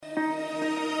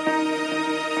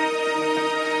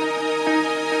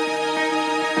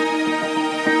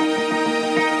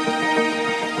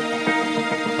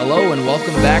Hello and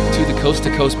welcome back to the Coast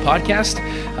to Coast podcast.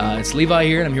 It's Levi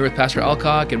here, and I'm here with Pastor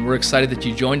Alcock, and we're excited that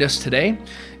you joined us today.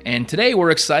 And today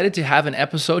we're excited to have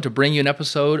to bring you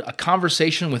a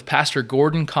conversation with Pastor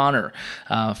Gordon Connor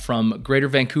from Greater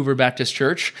Vancouver Baptist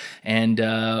Church. And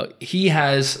he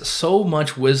has so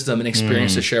much wisdom and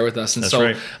experience to share with us.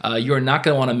 And you are not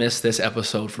going to want to miss this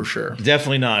episode for sure.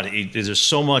 Definitely not. There's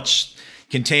so much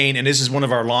contained, and this is one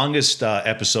of our longest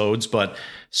episodes, but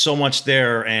so much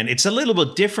there, and it's a little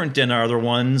bit different than our other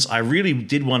ones. I really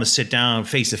did want to sit down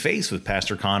face to face with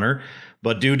Pastor Connor,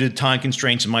 but due to time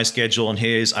constraints in my schedule and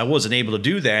his, I wasn't able to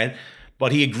do that.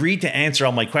 But he agreed to answer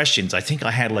all my questions. I think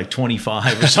I had like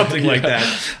 25 or something like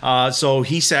that. So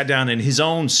he sat down in his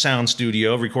own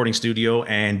recording studio,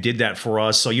 and did that for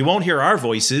us. So you won't hear our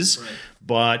voices,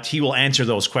 but he will answer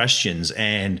those questions.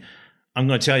 And I'm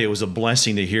going to tell you, it was a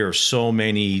blessing to hear so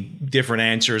many different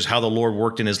answers, how the Lord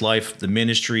worked in his life, the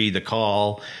ministry, the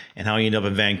call, and how he ended up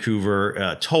in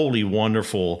Vancouver. Totally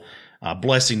wonderful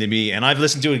blessing to me. And I've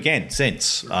listened to it again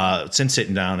since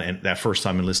sitting down and that first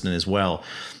time and listening as well.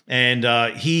 And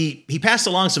he passed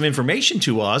along some information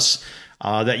to us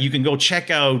that you can go check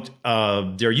out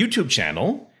their YouTube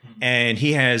channel. And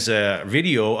he has a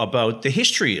video about the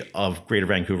history of Greater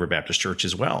Vancouver Baptist Church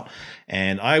as well.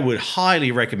 And I would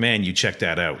highly recommend you check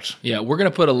that out. Yeah, we're going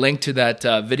to put a link to that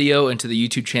video and to the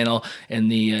YouTube channel in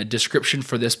the description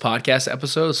for this podcast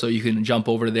episode, so you can jump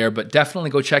over there. But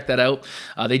definitely go check that out.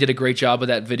 They did a great job with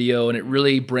that video, and it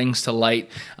really brings to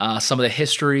light some of the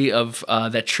history of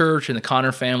that church and the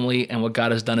Connor family and what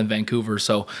God has done in Vancouver.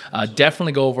 So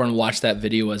definitely go over and watch that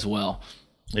video as well.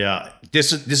 Yeah,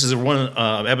 this is one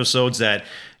episodes that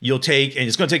you'll take, and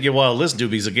it's going to take you a while to listen to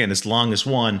because, again, it's the longest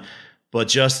one, but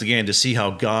just, again, to see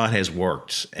how God has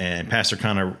worked. And Pastor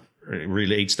Connor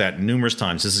relates that numerous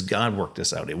times. This is God worked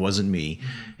this out. It wasn't me.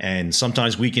 And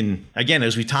sometimes we can, again,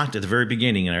 as we talked at the very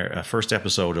beginning in our first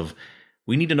episode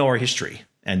we need to know our history,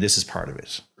 and this is part of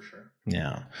it. For sure.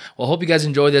 Yeah. Well, I hope you guys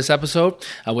enjoyed this episode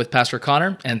with Pastor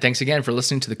Connor, and thanks again for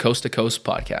listening to the Coast to Coast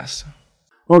podcast.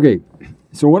 Okay,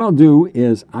 so what I'll do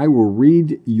is I will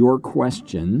read your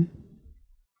question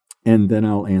and then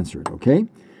I'll answer it, okay?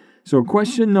 So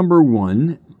question number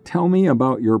 1, tell me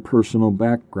about your personal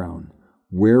background.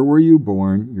 Where were you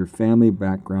born, your family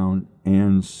background,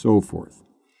 and so forth.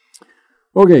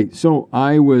 Okay, so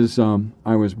I was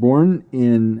born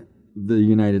in the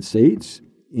United States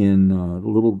in a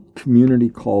little community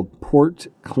called Port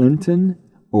Clinton,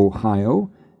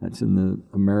 Ohio. That's in the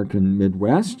American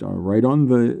Midwest, right on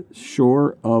the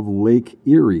shore of Lake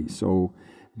Erie. So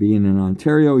being in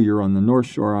Ontario, you're on the North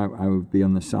Shore. I would be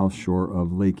on the South Shore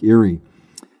of Lake Erie.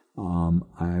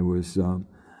 I was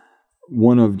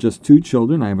one of just 2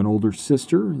 children. I have an older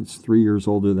sister. It's 3 years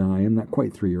older than I am. Not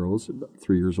quite 3 years old, but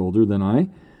 3 years older than I,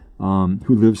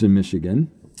 who lives in Michigan.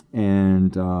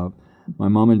 And my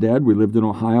mom and dad, we lived in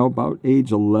Ohio. About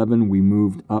age 11, we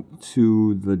moved up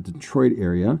to the Detroit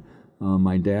area.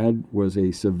 My dad was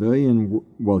a civilian.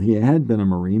 Well, he had been a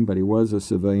Marine, but he was a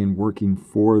civilian working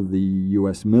for the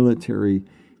U.S. military,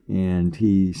 and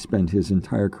he spent his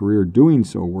entire career doing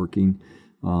so, working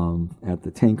at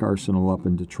the tank arsenal up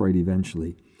in Detroit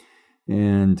eventually.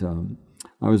 And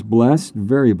I was blessed,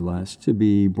 very blessed, to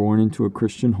be born into a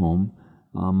Christian home.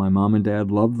 My mom and dad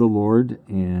loved the Lord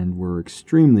and were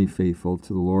extremely faithful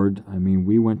to the Lord. I mean,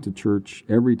 we went to church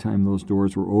every time those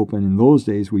doors were open. In those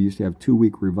days, we used to have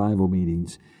 2-week revival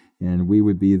meetings, and we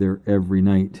would be there every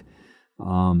night.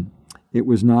 It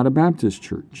was not a Baptist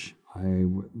church.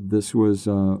 This was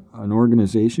an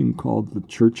organization called the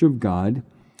Church of God,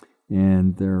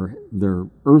 and their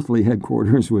earthly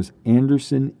headquarters was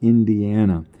Anderson,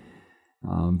 Indiana.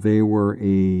 They were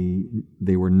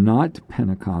not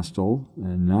Pentecostal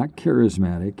and not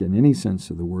charismatic in any sense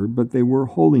of the word, but they were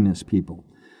holiness people.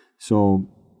 So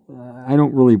I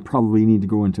don't really probably need to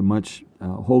go into much.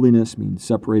 Holiness means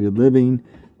separated living.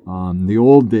 The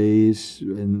old days,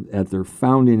 at their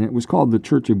founding, it was called the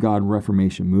Church of God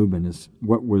Reformation Movement, is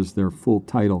what was their full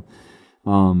title.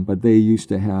 But they used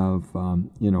to have,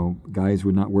 guys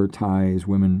would not wear ties,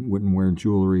 women wouldn't wear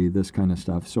jewelry, this kind of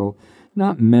stuff. So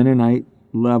not Mennonite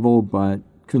level, but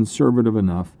conservative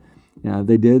enough. They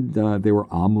were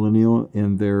amillennial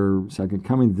in their second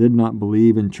coming, did not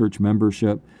believe in church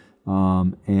membership,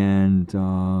 and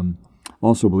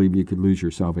also believe you could lose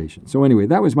your salvation. So anyway,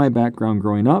 that was my background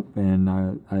growing up, and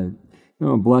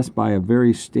I'm blessed by a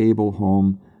very stable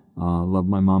home. Love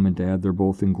my mom and dad. They're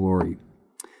both in glory.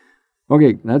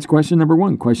 Okay, that's question number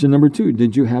 1. Question number 2,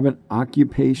 did you have an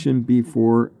occupation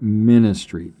before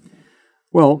ministry?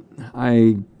 Well,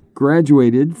 I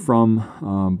graduated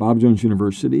from Bob Jones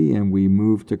University, and we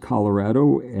moved to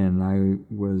Colorado, and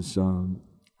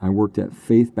I worked at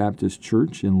Faith Baptist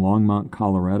Church in Longmont,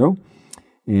 Colorado,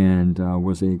 and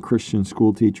was a Christian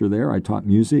school teacher there. I taught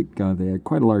music. They had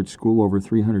quite a large school, over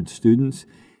 300 students,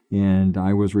 and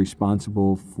I was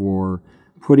responsible for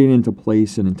putting into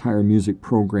place an entire music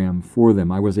program for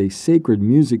them. I was a sacred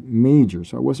music major,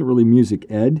 so I wasn't really music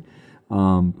ed,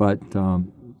 but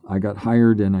I got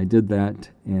hired and I did that,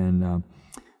 and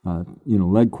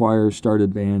led choirs,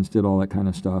 started bands, did all that kind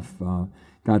of stuff,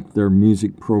 got their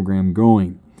music program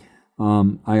going.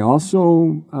 I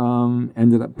also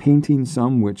ended up painting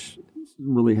some, which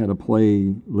really had a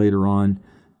play later on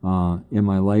in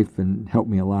my life and helped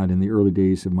me a lot in the early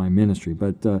days of my ministry.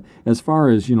 But as far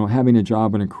as having a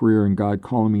job and a career and God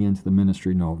calling me into the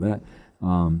ministry, no, that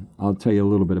I'll tell you a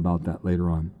little bit about that later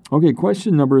on. Okay,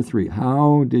 question number 3: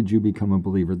 how did you become a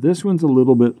believer? This one's a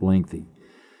little bit lengthy.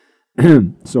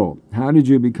 So, how did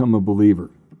you become a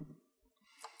believer?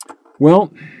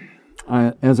 Well,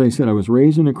 as I said, I was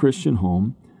raised in a Christian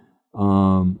home.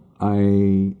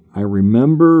 I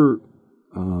remember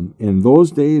in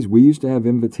those days we used to have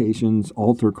invitations,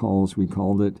 altar calls we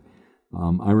called it.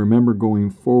 I remember going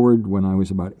forward when I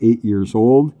was about 8 years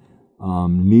old,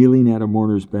 kneeling at a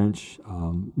mourner's bench.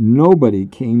 Nobody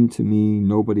came to me,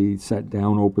 nobody sat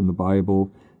down, opened the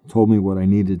Bible, told me what I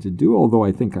needed to do, although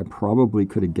I think I probably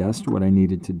could have guessed what I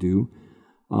needed to do.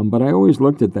 But I always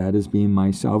looked at that as being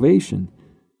my salvation.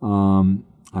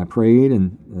 I prayed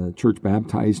and the church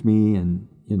baptized me and,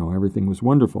 everything was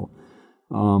wonderful.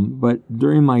 But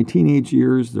during my teenage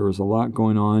years, there was a lot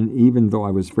going on, even though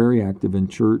I was very active in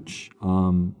church.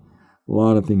 A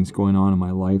lot of things going on in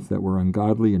my life that were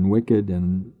ungodly and wicked,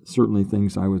 and certainly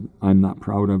things I'm not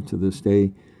proud of to this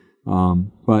day.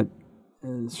 But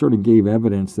sort of gave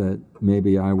evidence that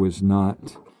maybe I was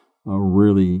not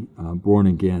really born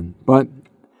again. But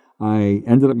I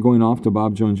ended up going off to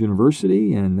Bob Jones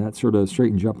University, and that sort of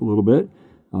straightened you up a little bit.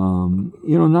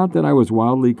 Not that I was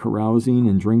wildly carousing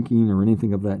and drinking or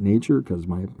anything of that nature, because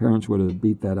my parents would have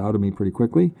beat that out of me pretty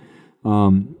quickly.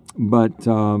 But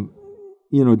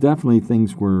definitely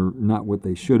things were not what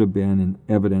they should have been, and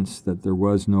evidence that there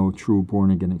was no true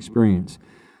born-again experience.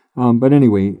 But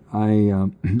anyway, I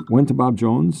went to Bob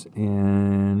Jones,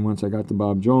 and once I got to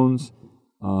Bob Jones,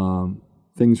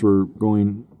 things were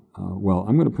going well.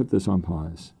 I'm going to put this on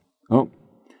pause. Oh,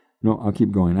 no, I'll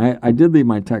keep going. I did leave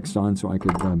my text on so I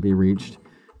could be reached.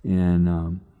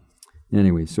 And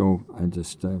anyway, so I'm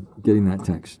just getting that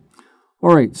text.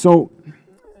 All right, so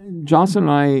Jocelyn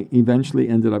and I eventually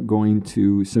ended up going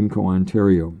to Simcoe,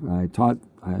 Ontario. I taught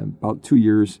about 2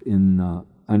 years in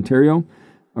Ontario.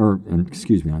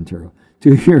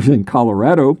 2 years in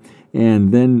Colorado,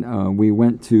 and then we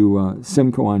went to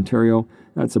Simcoe, Ontario.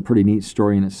 That's a pretty neat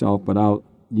story in itself, but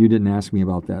you didn't ask me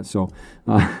about that. So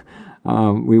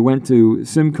we went to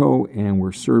Simcoe, and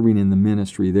we're serving in the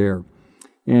ministry there.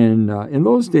 And in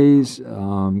those days,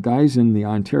 guys in the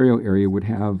Ontario area would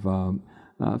have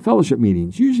fellowship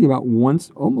meetings, usually about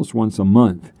almost once a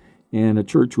month. And a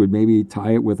church would maybe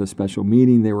tie it with a special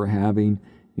meeting they were having,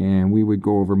 and we would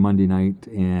go over Monday night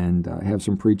and have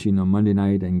some preaching on Monday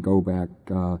night and go back.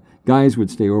 Guys would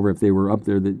stay over if they were up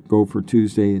there, that go for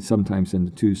Tuesday, sometimes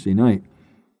into Tuesday night.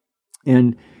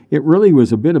 And it really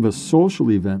was a bit of a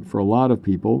social event for a lot of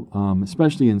people,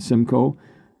 especially in Simcoe.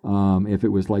 If it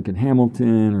was like in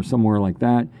Hamilton or somewhere like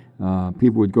that,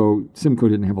 people would go. Simcoe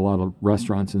didn't have a lot of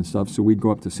restaurants and stuff, so we'd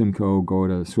go up to Simcoe, go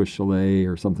to Swiss Chalet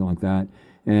or something like that,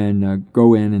 and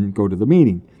go in and go to the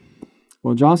meeting.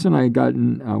 Well, Jocelyn and I had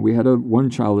gotten, we had one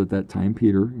child at that time,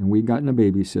 Peter, and we'd gotten a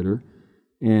babysitter,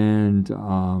 and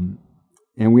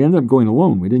we ended up going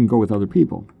alone. We didn't go with other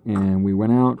people. And we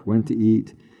went to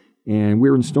eat, and we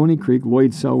were in Stony Creek.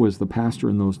 Lloyd Sell was the pastor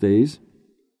in those days,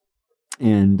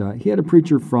 and he had a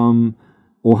preacher from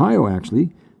Ohio,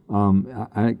 actually. I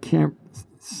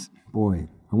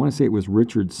want to say it was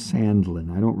Richard Sandlin.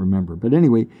 I don't remember. But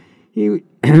anyway, he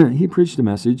preached a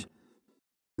message.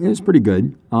 It was pretty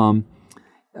good.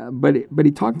 But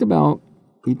he talked about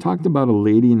a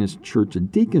lady in his church, a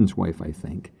deacon's wife, I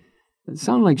think. It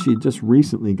sounded like she had just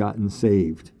recently gotten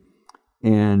saved.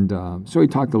 And so he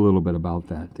talked a little bit about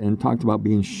that and talked about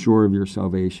being sure of your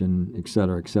salvation, et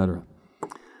cetera, et cetera.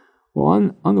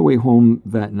 Well, on the way home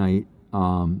that night,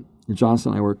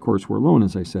 Jocelyn and I, were alone,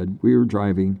 as I said. We were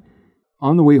driving.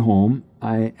 On the way home,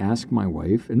 I asked my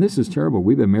wife, and this is terrible.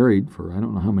 We've been married for I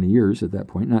don't know how many years at that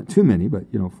point. Not too many, but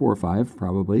 4 or 5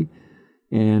 probably.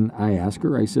 And I asked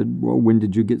her, I said, well, when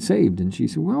did you get saved? And she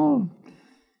said, well,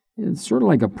 it's sort of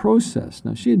like a process.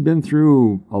 Now, she had been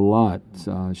through a lot.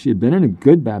 She had been in a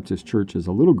good Baptist church as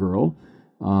a little girl.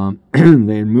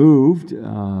 They had moved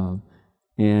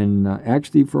and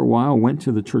actually for a while went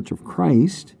to the Church of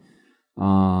Christ.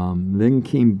 Then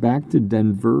came back to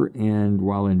Denver, and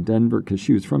while in Denver, because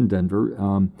she was from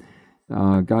Denver,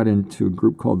 got into a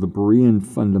group called the Berean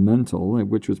Fundamental,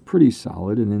 which was pretty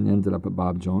solid, and then ended up at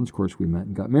Bob Jones. Of course, we met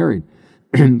and got married.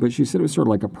 But she said it was sort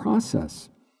of like a process.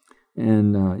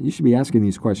 And you should be asking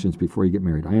these questions before you get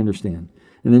married. I understand.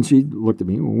 And then she looked at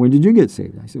me, well, when did you get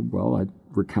saved? I said, well, I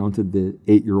recounted the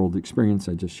 8-year-old experience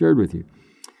I just shared with you.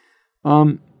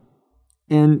 But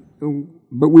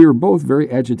we were both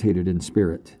very agitated in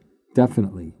spirit.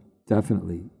 Definitely.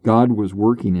 God was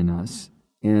working in us.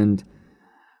 And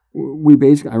we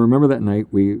basically, I remember that night,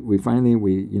 we finally,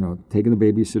 taking the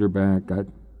babysitter back, got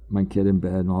my kid in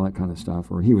bed and all that kind of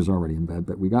stuff, or he was already in bed,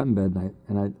 but we got in bed,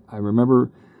 and I remember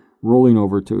rolling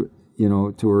over to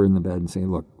her in the bed and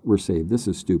saying, look, we're saved. This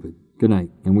is stupid. Good night.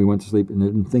 And we went to sleep and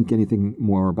didn't think anything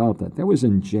more about that. That was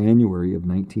in January of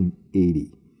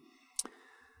 1980.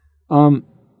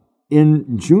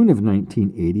 In June of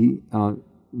 1980,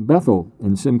 Bethel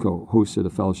and Simcoe hosted a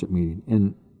fellowship meeting.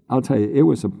 And I'll tell you, it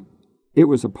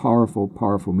was a powerful,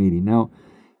 powerful meeting. Now,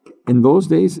 in those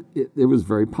days, it was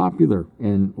very popular.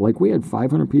 And like we had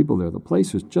 500 people there. The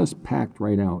place was just packed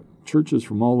right out. Churches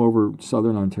from all over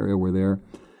southern Ontario were there.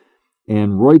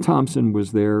 And Roy Thompson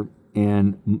was there,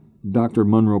 and Dr.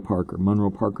 Munro Parker.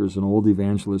 Munro Parker is an old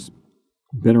evangelist,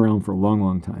 been around for a long,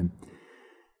 long time.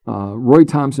 Roy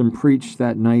Thompson preached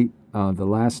that night, the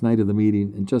last night of the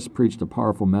meeting, and just preached a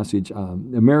powerful message.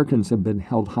 Americans have been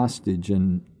held hostage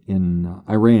in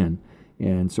Iran,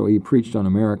 and so he preached on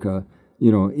America.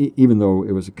 Even though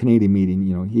it was a Canadian meeting,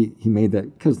 he made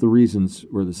that because the reasons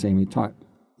were the same. He taught,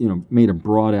 made a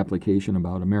broad application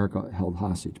about America held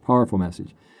hostage. Powerful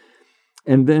message.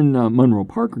 And then Munro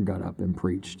Parker got up and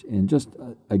preached, and he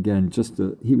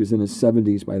was in his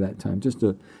 70s by that time. Just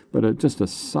a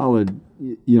solid,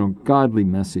 godly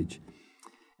message.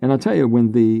 And I'll tell you,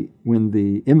 when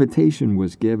the invitation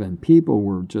was given, people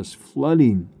were just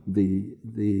flooding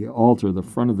the altar, the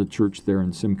front of the church there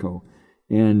in Simcoe,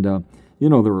 and there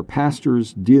were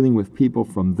pastors dealing with people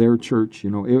from their church.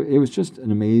 It was just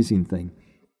an amazing thing.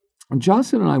 And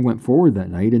Jocelyn and I went forward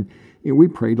that night, and we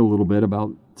prayed a little bit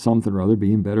about something or other,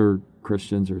 being better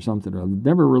Christians or something or other.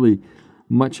 Never really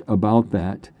much about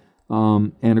that.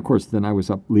 And of course, then I was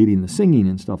up leading the singing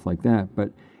and stuff like that.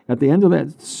 But at the end of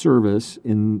that service,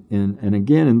 and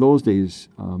again, in those days,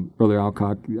 Brother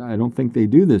Alcock, I don't think they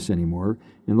do this anymore.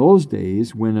 In those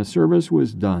days, when a service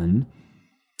was done,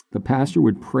 the pastor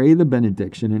would pray the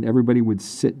benediction and everybody would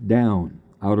sit down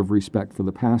out of respect for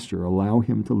the pastor, allow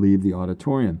him to leave the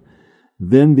auditorium.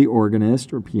 Then the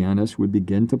organist or pianist would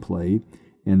begin to play,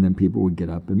 and then people would get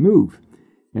up and move.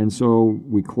 And so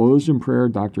we closed in prayer.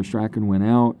 Dr. Strachan went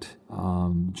out.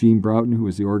 Gene Broughton, who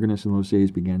was the organist in those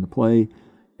days, began to play,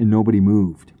 and nobody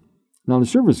moved. Now, the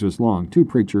service was long. 2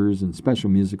 preachers and special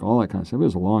music, all that kind of stuff. It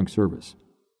was a long service.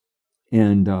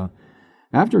 And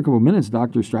after a couple of minutes,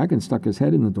 Dr. Strachan stuck his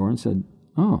head in the door and said,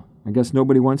 oh, I guess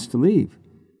nobody wants to leave.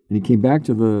 And he came back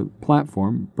to the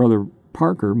platform. Brother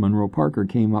Parker, Munro Parker,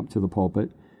 came up to the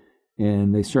pulpit,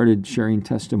 and they started sharing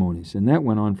testimonies. And that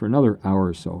went on for another hour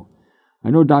or so. I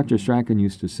know Dr. Strachan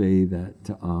used to say that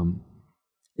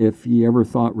if he ever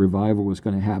thought revival was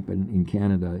going to happen in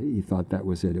Canada, he thought that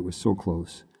was it. It was so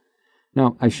close.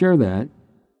 Now, I share that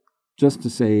just to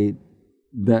say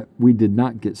that we did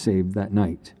not get saved that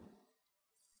night.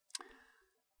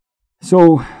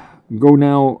 So, go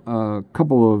now a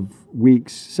couple of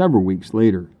weeks, several weeks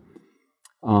later,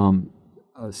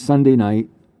 a Sunday night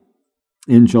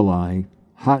in July,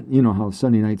 hot, how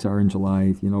Sunday nights are in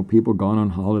July, people gone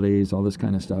on holidays, all this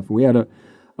kind of stuff. We had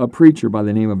a preacher by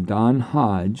the name of Don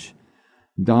Hodge.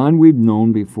 Don we've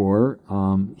known before.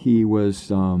 He was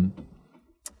from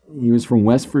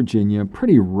West Virginia,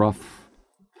 pretty rough,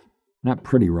 not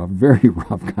pretty rough, very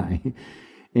rough guy.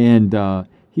 And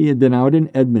he had been out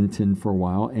in Edmonton for a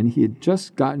while, and he had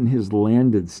just gotten his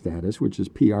landed status, which is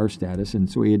PR status. And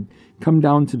so he had come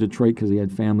down to Detroit because he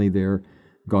had family there,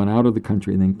 gone out of the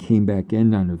country, and then came back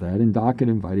in under that. And Doc had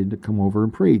invited him to come over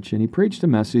and preach. And he preached a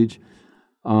message.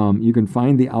 You can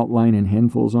find the outline in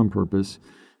Handfuls on Purpose.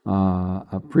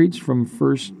 Preached from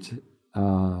First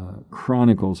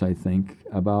Chronicles, I think,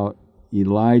 about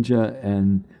Elijah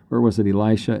and, or was it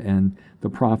Elisha and the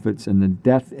prophets and the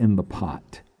death in the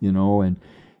pot,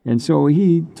 And so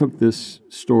he took this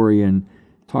story and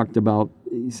talked about,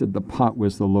 he said the pot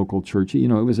was the local church. It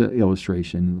was an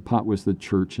illustration. The pot was the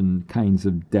church and kinds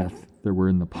of death there were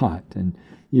in the pot. And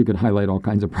you could highlight all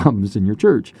kinds of problems in your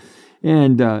church.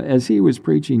 And as he was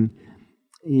preaching,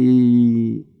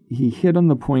 he hit on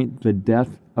the point, the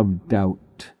death of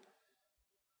doubt.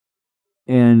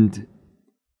 And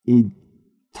he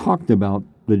talked about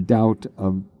the doubt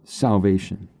of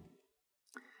salvation.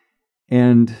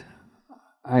 And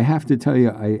I have to tell you,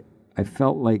 I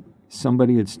felt like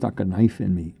somebody had stuck a knife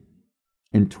in me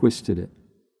and twisted it.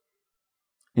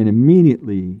 And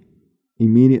immediately,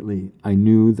 I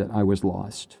knew that I was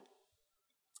lost.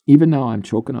 Even now, I'm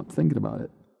choking up thinking about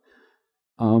it.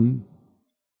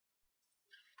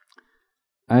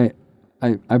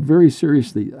 I very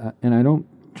seriously, and I don't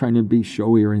trying to be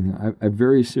showy or anything, I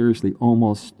very seriously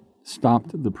almost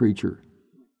stopped the preacher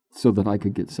so that I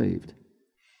could get saved.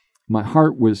 My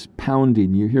heart was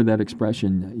pounding. You hear that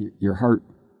expression, your heart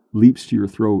leaps to your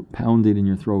throat, pounding in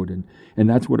your throat, and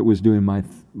that's what it was doing.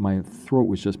 My throat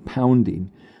was just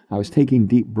pounding. I was taking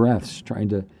deep breaths, trying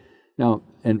to, now,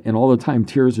 and all the time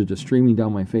tears are just streaming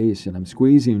down my face, and I'm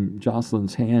squeezing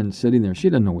Jocelyn's hand sitting there. She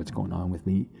doesn't know what's going on with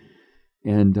me.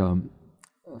 And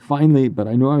finally, but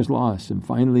I knew I was lost, and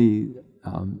finally,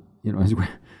 as we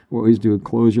always do,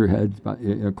 close your heads, bow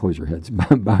your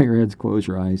heads, close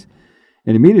your eyes.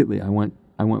 And immediately I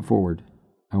went forward.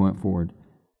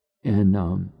 And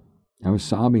I was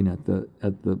sobbing at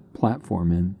the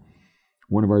platform, and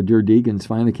one of our dear deacons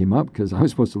finally came up, because I was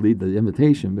supposed to lead the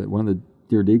invitation, but one of the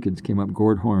dear deacons came up,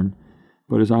 Gord Horn,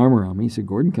 put his arm around me. He said,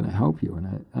 "Gordon, can I help you?"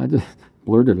 And I just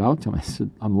blurted out to him. I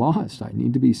said, "I'm lost. I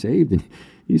need to be saved." And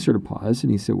he sort of paused,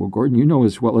 and he said, "Well, Gordon, you know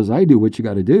as well as I do what you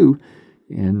got to do."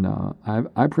 And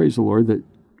I praise the Lord that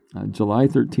July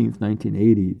 13th,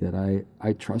 1980, that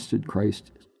I trusted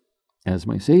Christ as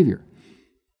my Savior.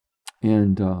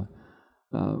 And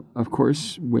of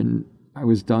course, when I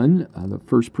was done, the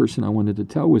first person I wanted to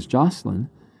tell was Jocelyn.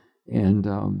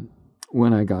 And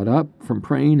when I got up from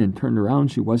praying and turned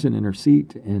around, she wasn't in her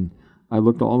seat. And I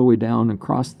looked all the way down and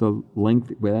across the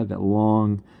length. We had that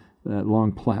long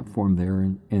platform there.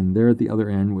 And there at the other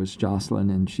end was Jocelyn,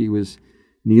 and she was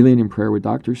kneeling in prayer with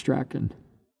Dr. Strachan.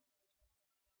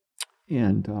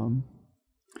 And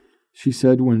she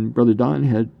said, when Brother Don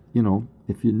had,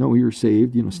 if you know you're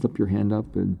saved, slip your hand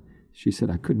up. And she said,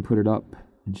 I couldn't put it up.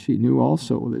 And she knew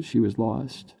also that she was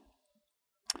lost.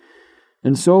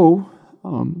 And so,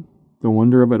 the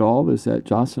wonder of it all is that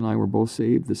Joss and I were both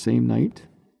saved the same night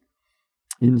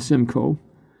in Simcoe.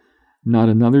 Not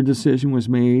another decision was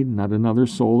made, not another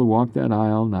soul had walked that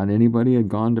aisle, not anybody had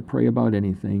gone to pray about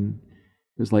anything.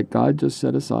 It was like God just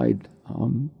set aside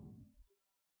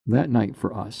that night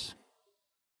for us.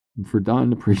 And for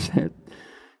Don to preach that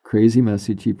crazy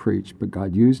message he preached, but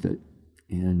God used it.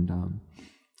 And,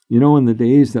 in the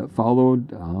days that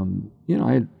followed,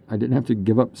 I didn't have to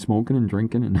give up smoking and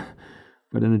drinking,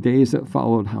 but in the days that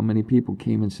followed, how many people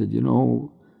came and said,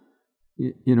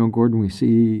 Gordon, we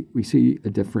see a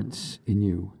difference in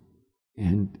you,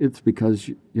 and it's because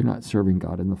you're not serving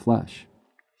God in the flesh.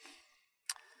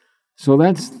 So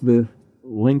that's the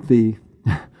lengthy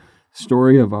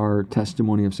story of our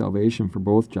testimony of salvation for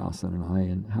both Jocelyn and I,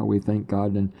 and how we thank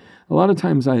God. And a lot of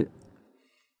times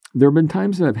there have been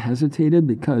times that I've hesitated,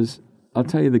 because I'll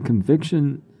tell you, the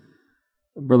conviction,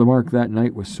 Brother Mark, that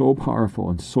night was so powerful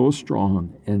and so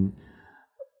strong.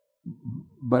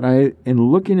 But I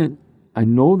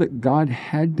know that God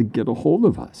had to get a hold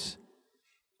of us.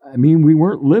 I mean, we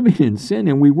weren't living in sin,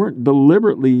 and we weren't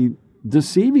deliberately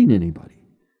deceiving anybody.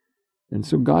 And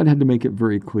so God had to make it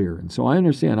very clear. And so I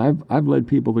understand. I've led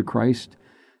people to Christ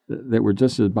that were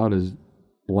just about as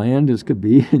bland as could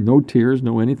be, no tears,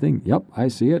 no anything. Yep, I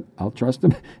see it. I'll trust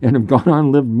them. And have gone on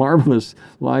and lived marvelous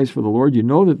lives for the Lord. You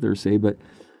know that they're saved, but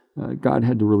God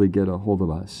had to really get a hold of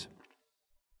us.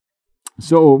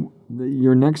 So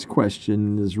your next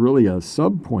question is really a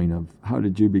sub-point of how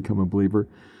did you become a believer,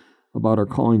 about our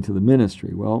calling to the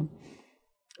ministry. Well,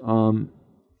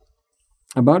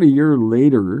 about a year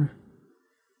later,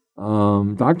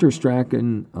 Dr.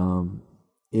 Strachan,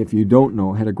 if you don't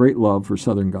know, had a great love for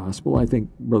Southern gospel. I think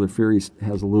Brother Ferry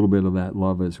has a little bit of that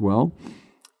love as well.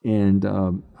 And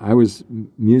I was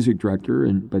music director,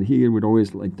 but he would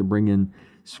always like to bring in,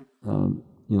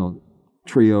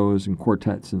 trios and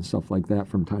quartets and stuff like that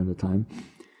from time to time.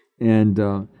 And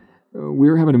we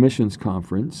were having a missions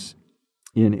conference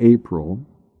in April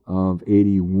of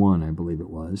 81, I believe it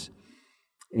was.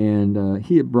 And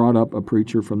he had brought up a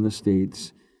preacher from the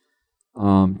States,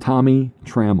 Tommy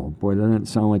Trammell. Boy, that doesn't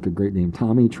sound like a great name.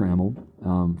 Tommy Trammell,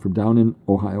 from down in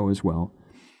Ohio as well.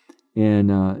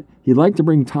 And he liked to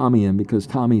bring Tommy in because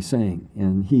Tommy sang.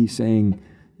 And he sang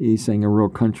a real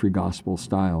country gospel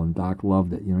style, and Doc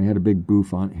loved it. He had a big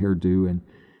bouffant hairdo.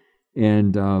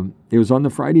 And it was on the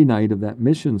Friday night of that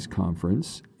missions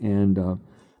conference. And,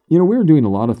 we were doing a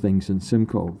lot of things in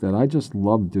Simcoe that I just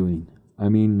loved doing. I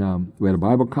mean, we had a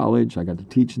Bible college. I got to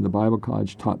teach in the Bible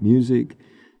college, taught music.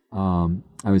 I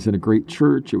was in a great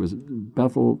church. It was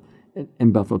Bethel,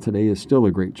 and Bethel today is still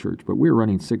a great church, but we were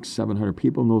running 600-700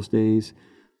 people in those days.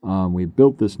 We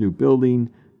built this new building.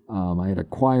 I had a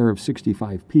choir of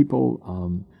 65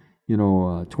 people,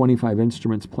 25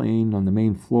 instruments playing on the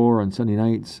main floor on Sunday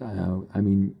nights.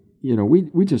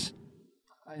 We just,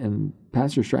 and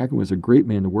Pastor Strachan was a great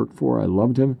man to work for. I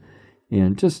loved him,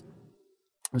 and just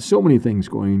so many things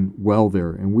going well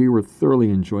there, and we were thoroughly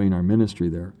enjoying our ministry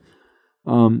there.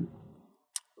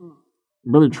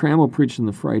 Brother Trammell preached on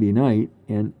the Friday night,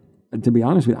 and to be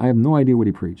honest with you, I have no idea what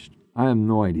he preached. I have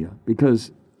no idea,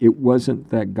 because it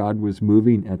wasn't that God was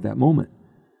moving at that moment.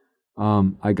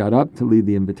 I got up to lead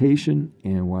the invitation,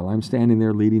 and while I'm standing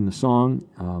there leading the song,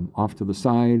 off to the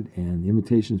side, and the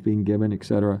invitation's being given,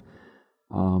 etc.,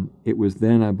 it was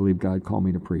then I believe God called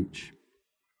me to preach.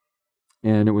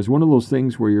 And it was one of those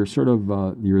things where you're sort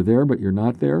of, you're there, but you're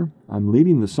not there. I'm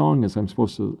leading the song as I'm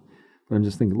supposed to, but I'm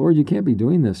just thinking, Lord, you can't be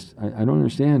doing this. I don't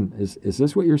understand. Is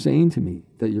this what you're saying to me,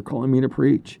 that you're calling me to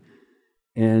preach?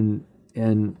 And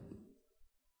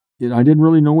I didn't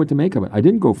really know what to make of it. I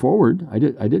didn't go forward. I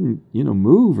didn't,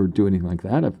 move or do anything like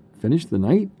that. I finished the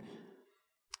night,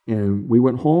 and we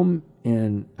went home,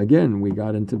 and again, we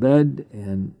got into bed,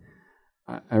 and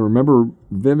I remember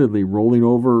vividly rolling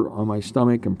over on my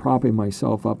stomach and propping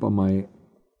myself up on my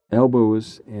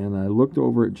elbows, and I looked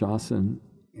over at Jocelyn,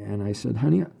 and I said,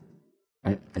 honey,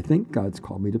 I think God's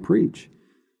called me to preach.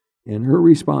 And her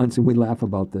response, and we laugh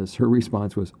about this, her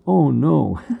response was, oh,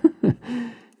 no.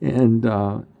 And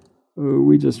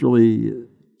we just really,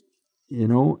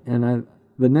 and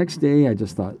the next day I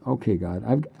just thought, okay, God,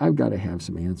 I've got to have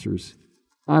some answers.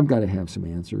 I've got to have some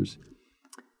answers.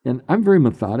 And I'm very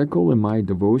methodical in my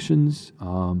devotions.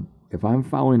 If I'm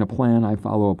following a plan, I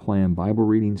follow a plan, Bible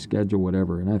reading schedule,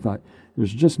 whatever. And I thought,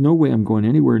 there's just no way I'm going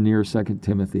anywhere near 2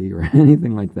 Timothy or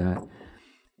anything like that.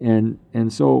 And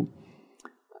so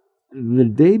the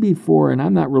day before, and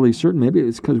I'm not really certain, maybe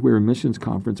it's because we were in missions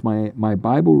conference, my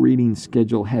Bible reading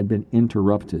schedule had been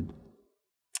interrupted.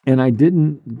 And I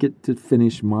didn't get to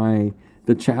finish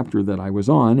the chapter that I was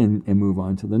on and move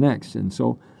on to the next. And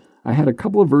so I had a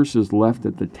couple of verses left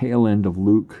at the tail end of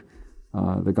Luke,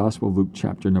 the Gospel of Luke,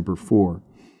 chapter number 4.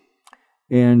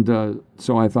 And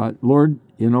so I thought, Lord,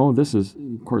 this is,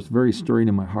 of course, very stirring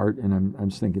in my heart, and I'm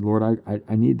just thinking, Lord,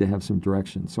 I need to have some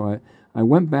direction. So I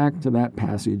went back to that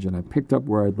passage, and I picked up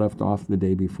where I'd left off the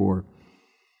day before.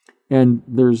 And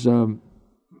there's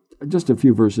just a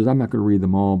few verses. I'm not going to read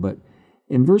them all, but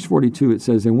in verse 42 it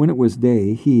says, and when it was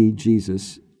day, he,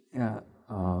 Jesus,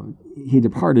 he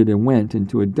departed and went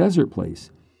into a desert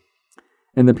place.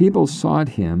 And the people sought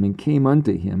him and came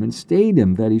unto him and stayed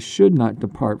him that he should not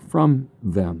depart from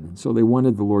them. And so they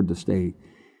wanted the Lord to stay.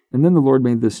 And then the Lord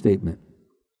made this statement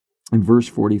in verse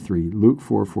 43, Luke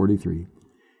 4:43.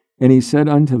 And he said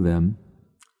unto them,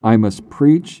 I must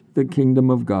preach the kingdom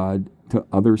of God to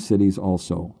other cities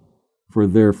also, for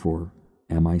therefore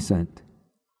am I sent.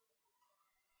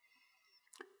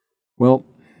 Well,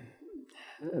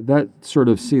 that sort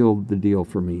of sealed the deal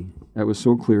for me. That was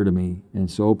so clear to me and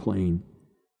so plain.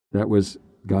 That was,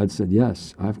 God said,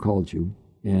 yes, I've called you,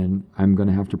 and I'm going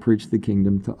to have to preach the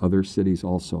kingdom to other cities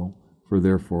also, for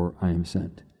therefore I am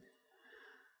sent.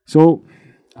 So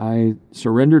I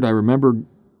surrendered. I remembered,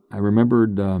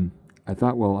 I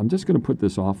thought, well, I'm just going to put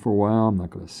this off for a while. I'm not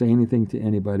going to say anything to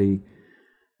anybody.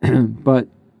 But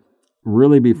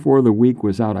really, before the week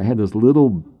was out, I had this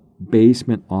little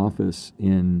basement office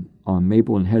on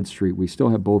Maple and Head Street. We still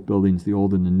have both buildings, the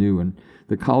old and the new, and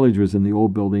the college was in the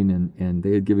old building, and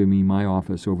they had given me my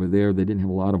office over there. They didn't have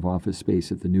a lot of office space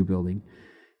at the new building.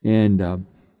 And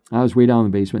I was way down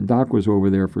in the basement. Doc was over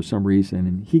there for some reason,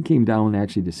 and he came down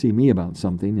actually to see me about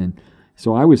something. And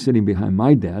so I was sitting behind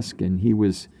my desk, and he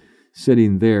was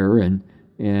sitting there, and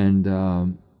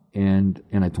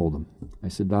I told him, I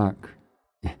said, Doc,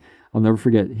 I'll never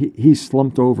forget, he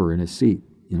slumped over in his seat,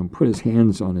 put his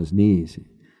hands on his knees,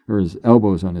 or his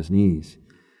elbows on his knees.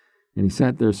 And he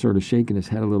sat there sort of shaking his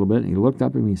head a little bit, and he looked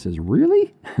up at me and he says,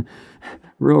 really?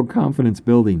 Real confidence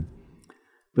building.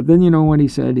 But then you know what he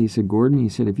said? He said, Gordon, he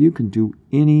said, if you can do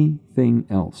anything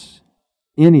else,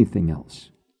 if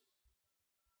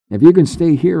you can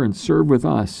stay here and serve with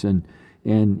us and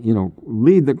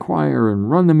lead the choir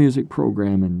and run the music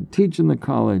program and teach in the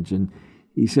college, and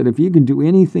he said, if you can do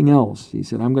anything else, he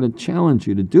said, I'm going to challenge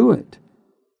you to do it.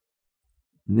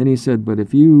 And then he said, but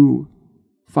if you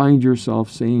find yourself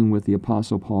saying with the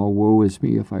Apostle Paul, woe is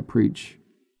me if I preach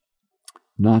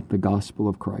not the gospel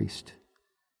of Christ,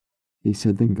 he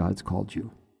said, then God's called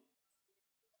you.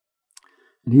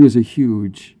 And he was a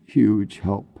huge, huge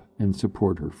help and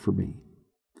supporter for me.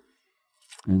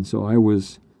 And so I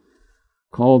was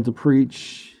called to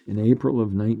preach in April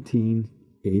of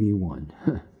 1981.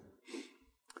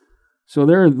 So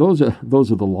those are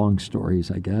the long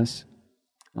stories, I guess.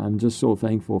 I'm just so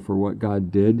thankful for what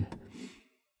God did.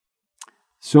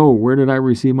 So where did I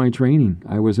receive my training?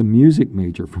 I was a music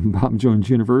major from Bob Jones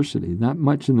University. Not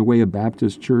much in the way of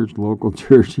Baptist church, local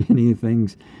church, any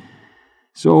things.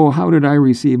 So how did I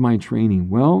receive my training?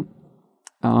 Well,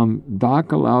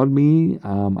 Doc allowed me.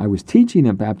 I was teaching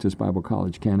at Baptist Bible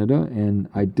College Canada, and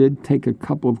I did take a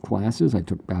couple of classes. I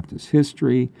took Baptist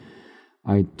history.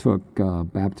 I took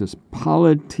Baptist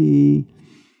polity,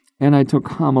 and I took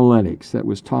homiletics that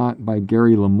was taught by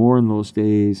Gary Lamore in those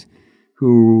days,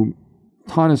 who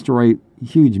taught us to write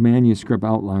huge manuscript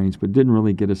outlines, but didn't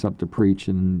really get us up to preach.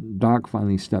 And Doc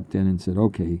finally stepped in and said,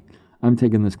 okay, I'm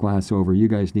taking this class over. You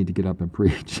guys need to get up and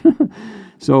preach.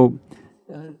 So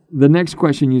the next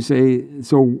question you say,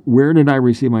 so where did I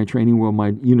receive my training? Well,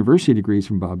 my university degree is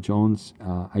from Bob Jones.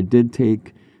 I did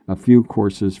take a few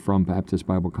courses from Baptist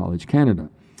Bible College Canada.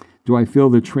 Do I feel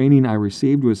the training I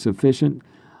received was sufficient?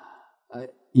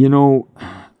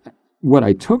 What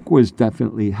I took was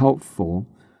definitely helpful.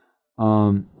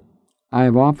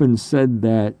 I've often said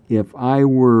that if I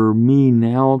were me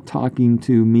now talking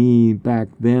to me back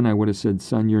then, I would have said,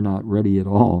 son, you're not ready at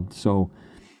all. So,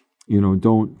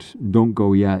 don't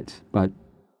go yet. But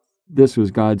this was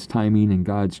God's timing and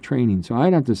God's training. So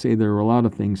I'd have to say there were a lot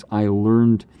of things I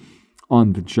learned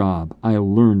on the job. I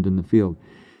learned in the field.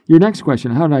 Your next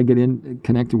question, how did I get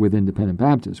connected with Independent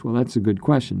Baptists? Well, that's a good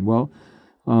question. Well,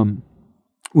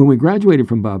 when we graduated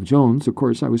from Bob Jones, of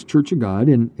course, I was Church of God,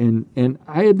 and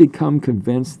I had become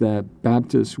convinced that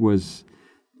Baptist was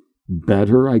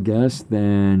better, I guess,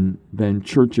 than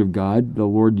Church of God. The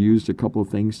Lord used a couple of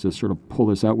things to sort of pull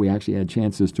us out. We actually had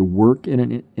chances to work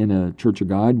in a Church of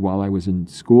God while I was in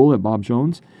school at Bob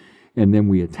Jones, and then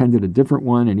we attended a different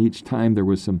one, and each time there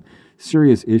was some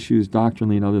serious issues,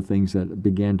 doctrinally and other things that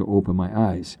began to open my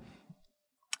eyes.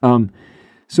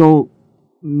 So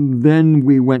then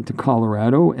we went to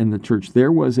Colorado, and the church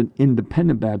there was an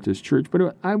Independent Baptist church,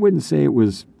 but I wouldn't say it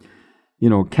was,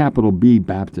 capital B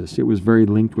Baptist. It was very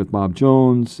linked with Bob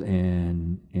Jones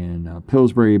and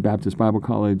Pillsbury Baptist Bible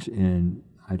College, and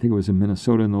I think it was in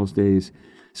Minnesota in those days.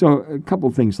 So a couple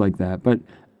of things like that. But,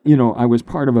 I was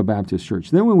part of a Baptist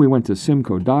church. Then when we went to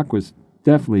Simcoe, Doc was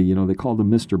definitely, they called him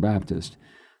Mr. Baptist.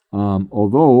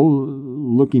 Although,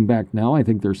 looking back now, I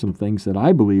think there's some things that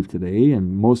I believe today,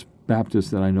 and most Baptists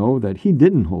that I know, that he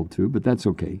didn't hold to, but that's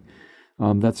okay.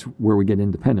 That's where we get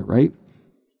independent, right?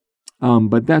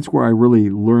 But that's where I really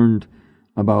learned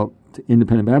about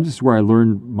Independent Baptists, where I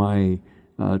learned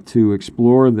to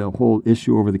explore the whole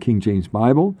issue over the King James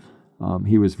Bible.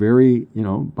 He was very,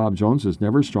 Bob Jones was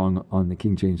never strong on the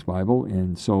King James Bible,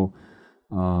 and so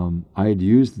I had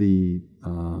used the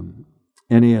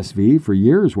NASV for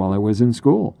years while I was in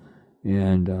school.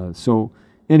 And so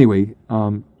anyway,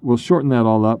 we'll shorten that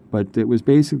all up, but it was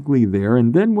basically there.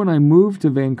 And then when I moved to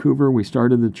Vancouver, we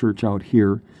started the church out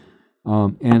here,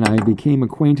 and I became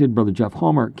acquainted. Brother Jeff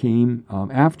Hallmark came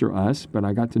after us, but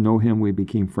I got to know him. We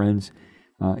became friends.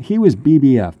 He was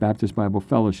BBF, Baptist Bible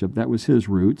Fellowship. That was his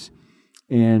roots.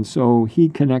 And so he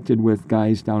connected with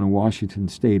guys down in Washington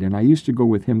State, and I used to go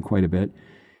with him quite a bit.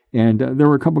 And there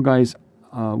were a couple guys,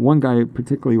 one guy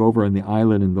particularly over on the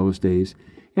island in those days,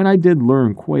 and I did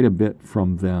learn quite a bit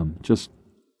from them, just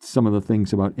some of the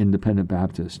things about Independent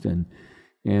Baptist and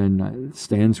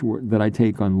stands that I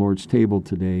take on Lord's Table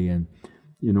today, and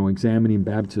examining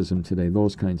baptism today,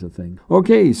 those kinds of things.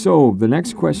 Okay, so the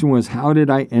next question was, how did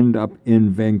I end up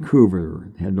in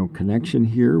Vancouver? Had no connection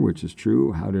here, which is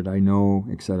true. How did I know,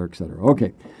 et cetera, et cetera.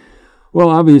 Okay. Well,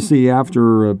 obviously,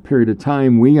 after a period of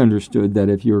time, we understood that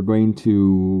if you're going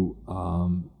to,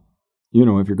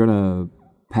 if you're going to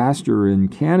pastor in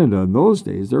Canada in those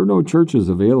days, there were no churches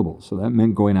available. So that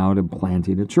meant going out and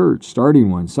planting a church, starting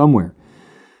one somewhere.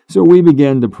 So we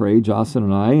began to pray,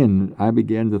 Jocelyn and I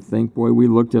began to think, boy, we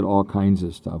looked at all kinds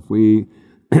of stuff. We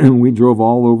drove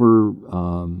all over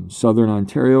southern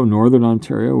Ontario, northern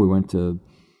Ontario. We went to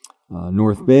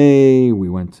North Bay. We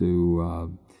went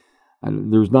to,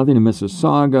 there's nothing in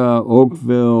Mississauga,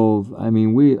 Oakville. I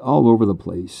mean, we all over the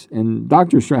place. And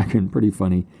Dr. Strachan, pretty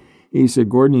funny, he said,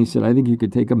 Gordon, I think you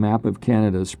could take a map of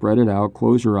Canada, spread it out,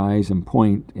 close your eyes and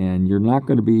point, and you're not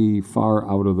going to be far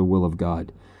out of the will of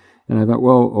God. And I thought,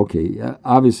 well, okay,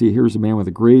 obviously here's a man with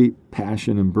a great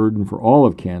passion and burden for all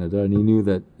of Canada, and he knew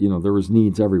that, there was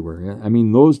needs everywhere. I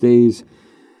mean, those days,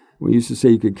 we used to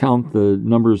say you could count the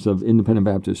numbers of Independent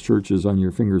Baptist churches on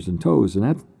your fingers and toes,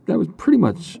 and that was pretty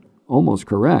much almost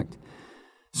correct.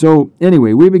 So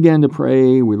anyway, we began to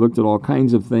pray. We looked at all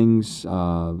kinds of things,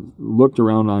 looked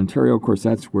around Ontario. Of course,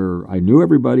 that's where I knew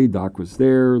everybody. Doc was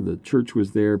there. The church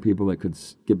was there. People that could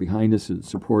get behind us and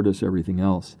support us, everything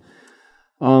else.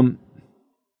 I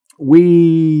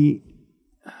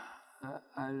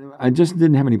just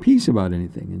didn't have any peace about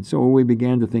anything. And so we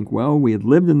began to think, well, we had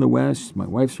lived in the West. My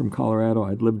wife's from Colorado.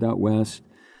 I'd lived out West.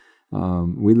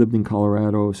 We lived in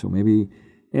Colorado, so maybe...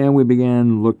 And we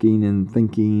began looking and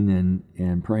thinking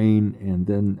and praying. And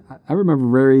then I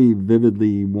remember very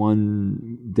vividly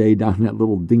one day down in that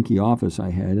little dinky office I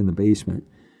had in the basement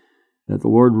that the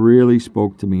Lord really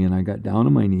spoke to me. And I got down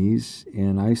on my knees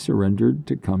and I surrendered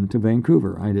to come to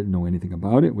Vancouver. I didn't know anything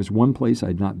about it. It was one place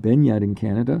I'd not been yet in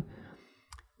Canada.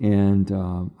 And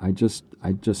I just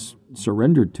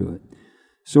surrendered to it.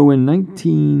 So in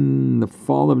the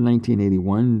fall of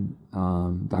 1981,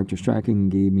 Dr. Strachan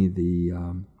gave me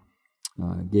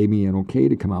an okay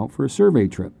to come out for a survey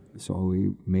trip. So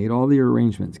we made all the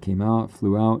arrangements, came out,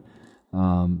 flew out.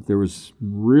 There was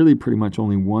really pretty much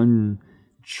only one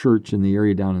church in the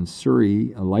area down in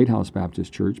Surrey, a Lighthouse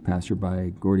Baptist Church, pastored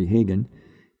by Gordy Hagan,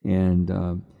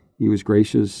 and he was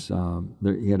gracious.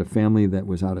 He had a family that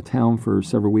was out of town for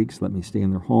several weeks, let me stay in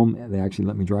their home. They actually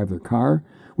let me drive their car,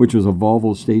 which was a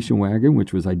Volvo station wagon,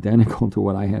 which was identical to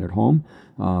what I had at home,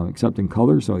 except in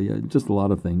color. So yeah, just a lot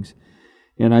of things.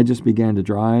 And I just began to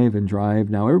drive and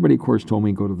drive. Now, everybody, of course, told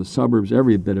me go to the suburbs.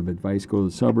 Every bit of advice, go to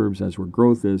the suburbs. That's where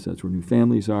growth is. That's where new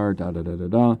families are,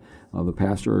 da-da-da-da-da. The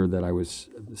pastor that I was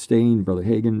staying, Brother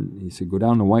Hagan, he said, go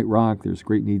down to White Rock. There's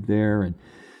great need there. And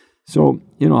so,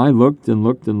 I looked and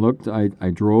looked and looked. I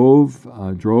drove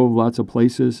lots of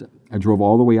places. I drove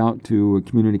all the way out to a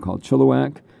community called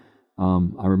Chilliwack.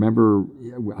 I remember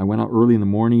I went out early in the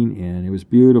morning, and it was a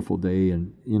beautiful day.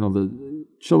 And, the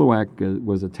Chilliwack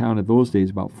was a town at those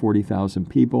days, about 40,000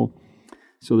 people.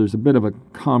 So there's a bit of a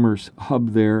commerce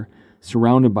hub there,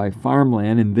 surrounded by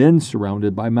farmland and then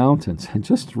surrounded by mountains. And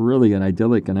just really an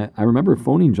idyllic. And I remember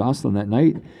phoning Jocelyn that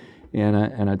night,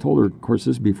 and I told her, of course,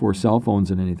 this is before cell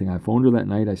phones and anything. I phoned her that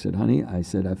night. I said, honey, I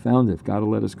found it. If God will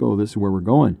let us go, this is where we're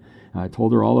going. And I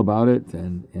told her all about it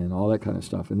and all that kind of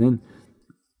stuff. And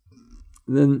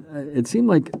then it seemed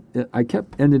like I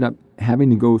ended up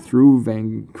having to go through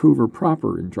Vancouver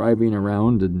proper and driving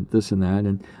around and this and that.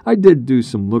 And I did do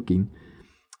some looking.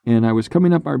 And I was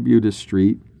coming up Arbutus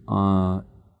Street,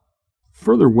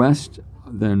 further west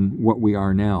than what we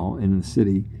are now in the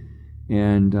city.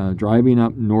 And driving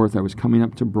up north, I was coming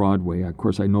up to Broadway. Of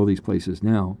course, I know these places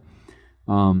now.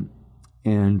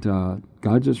 And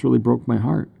God just really broke my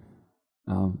heart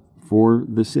for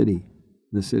the city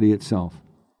itself.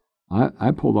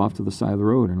 I pulled off to the side of the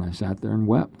road, and I sat there and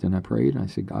wept, and I prayed, and I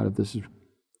said, God, if this is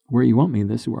where you want me,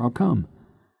 this is where I'll come.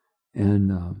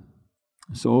 And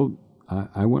so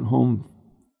I went home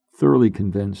thoroughly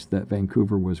convinced that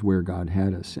Vancouver was where God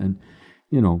had us. And,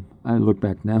 I look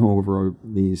back now over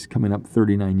these coming up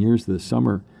 39 years this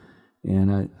summer, and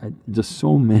I just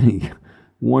so many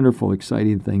wonderful,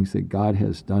 exciting things that God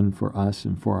has done for us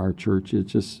and for our church.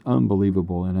 It's just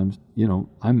unbelievable. And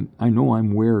I know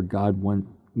I'm where God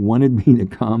wanted me to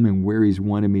come and where He's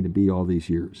wanted me to be all these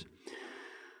years.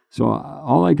 So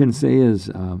all I can say is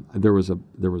there was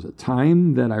a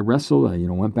time that I wrestled. I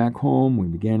went back home. We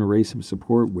began to raise some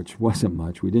support, which wasn't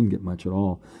much. We didn't get much at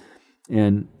all.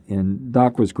 And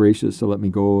Doc was gracious to let me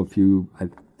go a few,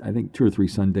 I think 2 or 3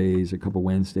 Sundays, a couple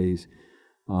Wednesdays,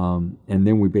 and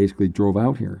then we basically drove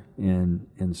out here.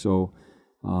 And so,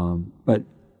 but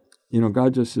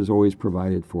God just has always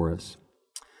provided for us.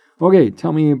 Okay,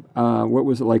 tell me, what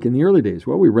was it like in the early days?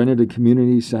 Well, we rented a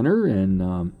community center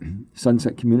and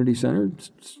Sunset Community Center,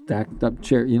 stacked up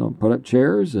put up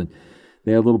chairs, and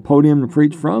they had a little podium to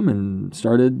preach from, and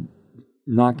started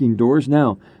knocking doors.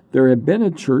 Now, there had been a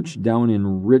church down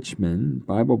in Richmond,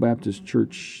 Bible Baptist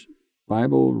Church,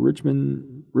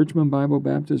 Richmond Bible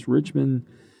Baptist, Richmond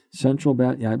Central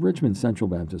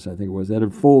Baptist, I think it was, that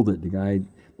had folded. The guy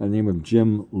by the name of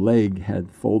Jim Legg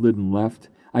had folded and left.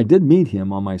 I did meet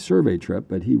him on my survey trip,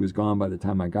 but he was gone by the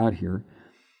time I got here.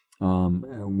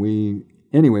 We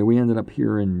ended up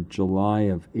here in July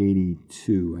of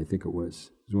 82, I think it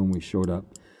was when we showed up.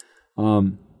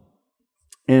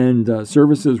 And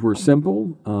services were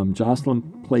simple.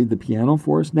 Jocelyn played the piano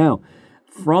for us. Now,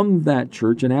 from that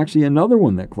church, and actually another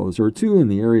one that closed, or 2 in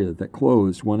the area that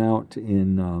closed, went out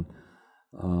in,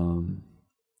 I'm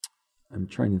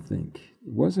trying to think.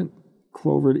 It wasn't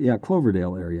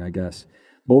Cloverdale area, I guess.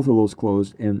 Both of those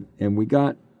closed, and we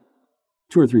got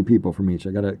 2 or 3 people from each.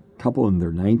 I got a couple in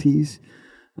their 90s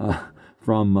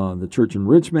from the church in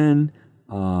Richmond,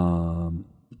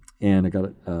 and I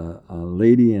got a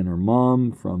lady and her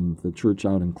mom from the church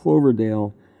out in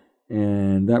Cloverdale,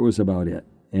 and that was about it.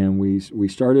 And we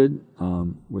started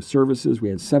with services. We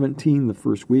had 17 the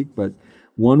first week, but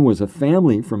one was a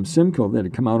family from Simcoe that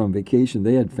had come out on vacation.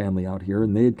 They had family out here,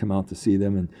 and they had come out to see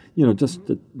them. And,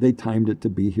 they timed it to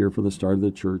be here for the start of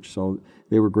the church, so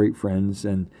they were great friends.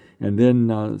 And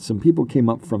then some people came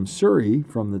up from Surrey,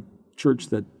 from the church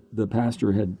that the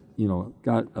pastor had,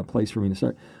 got a place for me to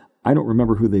start. I don't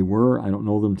remember who they were. I don't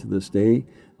know them to this day.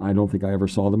 I don't think I ever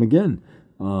saw them again.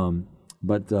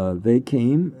 But they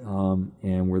came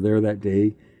and were there that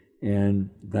day, and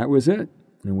that was it.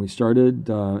 And we started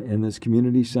in this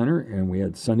community center, and we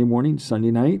had Sunday morning,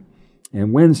 Sunday night,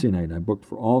 and Wednesday night. I booked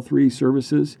for all 3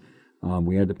 services.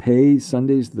 We had to pay.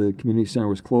 Sundays, the community center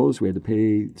was closed. We had to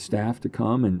pay staff to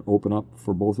come and open up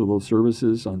for both of those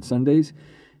services on Sundays.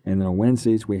 And then on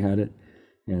Wednesdays, we had it.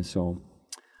 And so,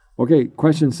 okay,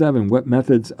 question 7, what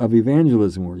methods of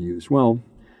evangelism were used? Well,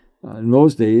 in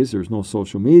those days, there's no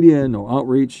social media, no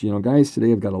outreach. Guys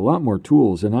today have got a lot more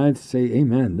tools, and I'd say,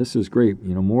 amen, this is great.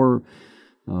 More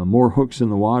hooks in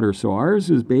the water. So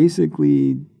ours is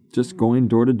basically just going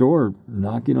door to door,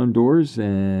 knocking on doors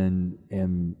and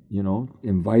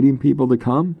inviting people to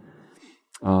come.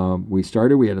 We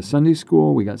had a Sunday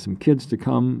school. We got some kids to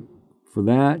come for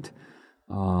that.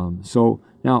 So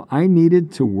now I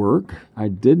needed to work. I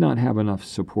did not have enough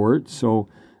support. So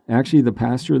actually the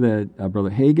pastor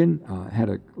Brother Hagen, had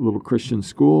a little Christian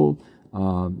school.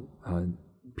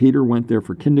 Peter went there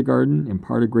for kindergarten and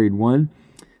part of grade 1.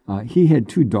 He had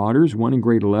 2 daughters, one in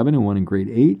grade 11 and one in grade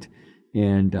 8,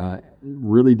 and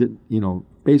really did,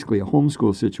 basically a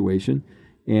homeschool situation.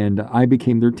 And I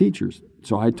became their teachers.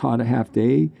 So I taught a half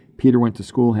day. Peter went to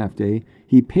school half day.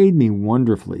 He paid me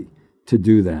wonderfully to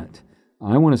do that.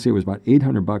 I want to say it was about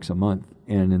 $800 a month.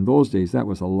 And in those days, that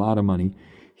was a lot of money.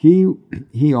 He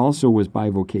also was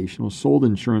bivocational, sold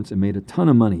insurance, and made a ton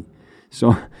of money.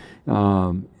 So,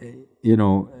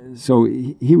 so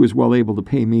he was well able to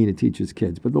pay me to teach his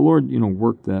kids. But the Lord,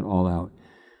 worked that all out.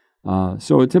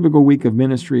 So a typical week of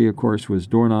ministry, of course, was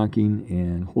door knocking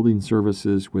and holding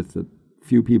services with the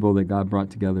few people that God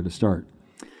brought together to start.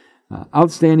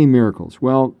 Outstanding miracles.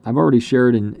 Well, I've already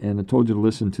shared and I told you to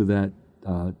listen to that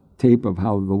tape of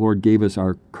how the Lord gave us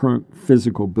our current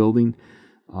physical building.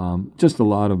 Just a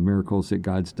lot of miracles that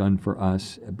God's done for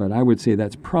us. But I would say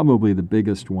that's probably the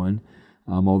biggest one.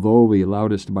 Although we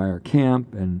allowed us to buy our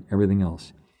camp and everything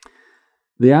else.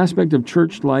 The aspect of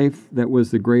church life that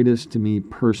was the greatest to me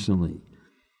personally.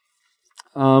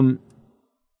 I'm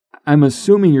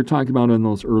assuming you're talking about in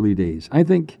those early days. I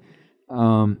think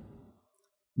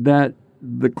that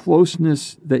the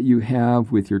closeness that you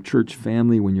have with your church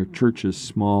family when your church is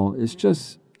small is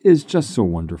just so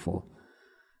wonderful.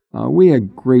 We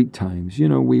had great times.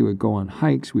 We would go on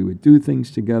hikes. We would do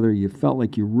things together. You felt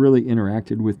like you really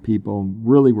interacted with people,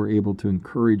 really were able to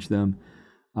encourage them.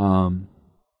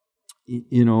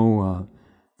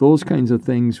 Those kinds of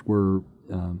things were,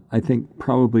 I think,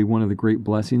 probably one of the great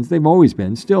blessings. They've always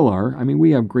been, still are. I mean,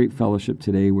 we have great fellowship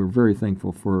today. We're very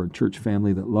thankful for a church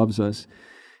family that loves us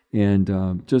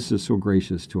and just is so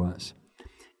gracious to us.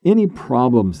 Any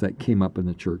problems that came up in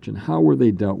the church and how were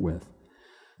they dealt with?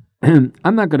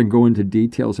 I'm not going to go into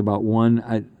details about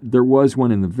one. There was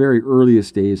one in the very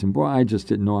earliest days, and boy, I just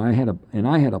didn't know. I had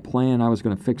a plan. I was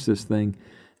going to fix this thing.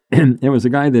 It was a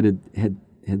guy that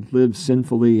had lived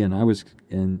sinfully,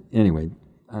 and anyway,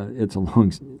 it's a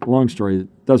long story.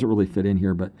 It doesn't really fit in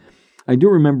here, but I do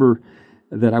remember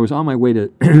that I was on my way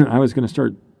to. I was going to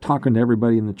start talking to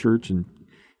everybody in the church, and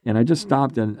I just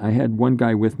stopped, and I had one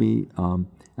guy with me.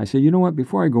 I said, you know what,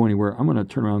 before I go anywhere, I'm going to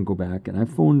turn around and go back. And I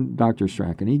phoned Dr.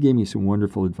 Strack, and he gave me some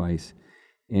wonderful advice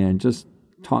and just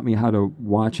taught me how to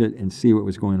watch it and see what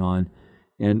was going on.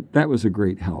 And that was a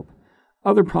great help.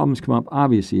 Other problems come up.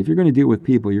 Obviously, if you're going to deal with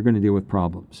people, you're going to deal with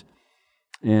problems.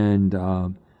 And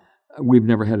we've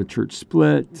never had a church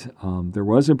split. There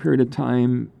was a period of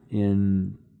time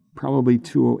in probably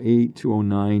 2008,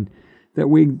 2009 that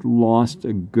we lost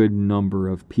a good number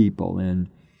of people. And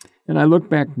I look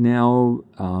back now,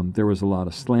 there was a lot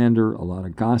of slander, a lot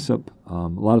of gossip, a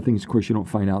lot of things, of course, you don't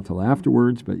find out till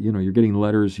afterwards, but, you're getting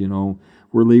letters,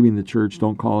 we're leaving the church,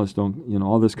 don't call us,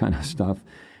 all this kind of stuff.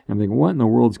 And I'm thinking, what in the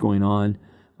world's going on?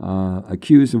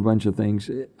 Accused of a bunch of things.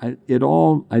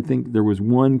 I think there was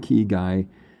one key guy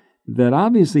that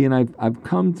obviously, and I've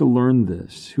come to learn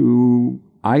this, who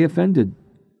I offended.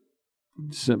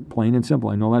 Plain and simple.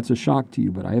 I know that's a shock to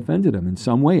you, but I offended him in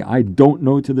some way. I don't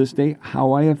know to this day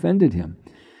how I offended him.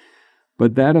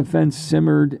 But that offense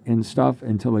simmered and stuff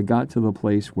until it got to the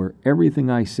place where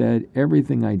everything I said,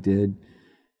 everything I did,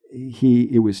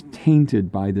 it was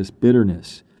tainted by this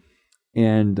bitterness.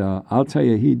 And I'll tell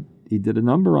you, he did a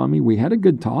number on me. We had a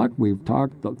good talk. We've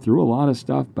talked through a lot of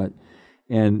stuff,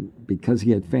 and because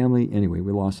he had family, anyway,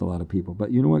 we lost a lot of people.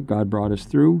 But you know what? God brought us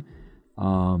through,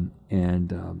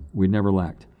 and we never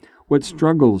lacked. What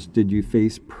struggles did you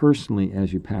face personally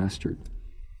as you pastored?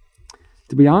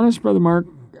 To be honest, Brother Mark,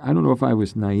 I don't know if I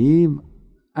was naive.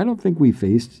 I don't think we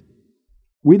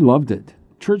loved it.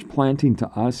 Church planting to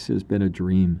us has been a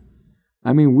dream.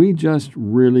 I mean, we just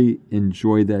really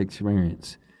enjoyed that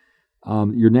experience.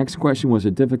 Your next question, was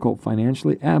it difficult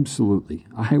financially? Absolutely.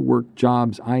 I worked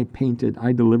jobs, I painted,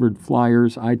 I delivered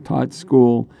flyers, I taught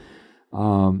school.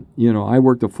 I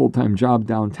worked a full-time job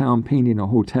downtown painting a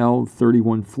hotel,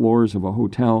 31 floors of a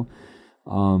hotel,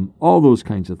 all those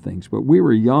kinds of things. But we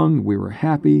were young, we were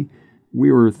happy,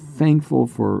 we were thankful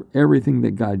for everything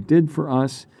that God did for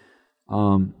us.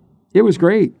 It was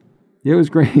great. It was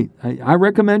great. I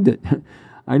recommend it.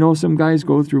 I know some guys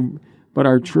go through, but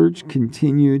our church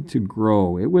continued to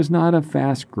grow. It was not a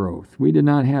fast growth. We did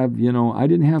not have, I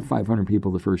didn't have 500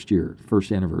 people the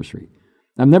first anniversary.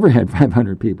 I've never had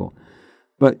 500 people.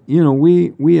 But,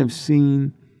 we have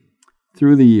seen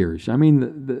through the years. I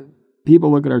mean, the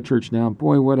people look at our church now,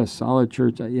 boy, what a solid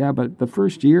church. Yeah, but the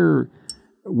first year,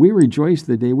 we rejoiced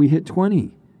the day we hit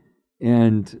 20.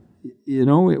 And,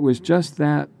 it was just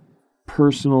that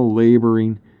personal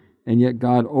laboring, and yet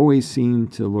God always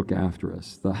seemed to look after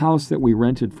us. The house that we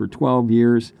rented for 12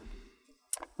 years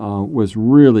was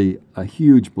really a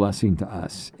huge blessing to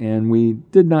us. And we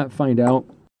did not find out.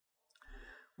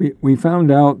 We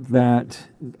found out that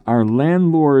our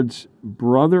landlord's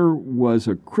brother was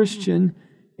a Christian,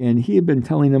 and he had been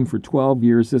telling them for 12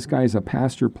 years, this guy's a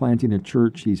pastor planting a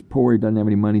church, he's poor, he doesn't have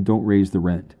any money, don't raise the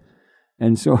rent.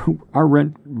 And so our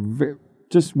rent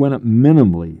just went up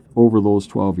minimally over those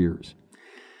 12 years.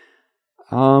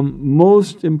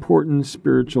 Most important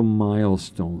spiritual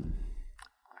milestone.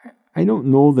 I don't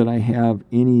know that I have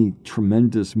any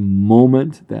tremendous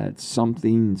moment that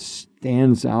something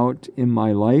stands out in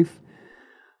my life.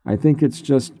 I think it's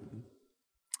just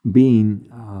being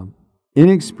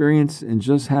inexperienced and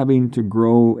just having to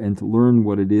grow and to learn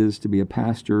what it is to be a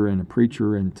pastor and a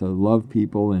preacher and to love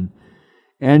people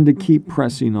and to keep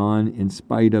pressing on in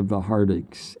spite of the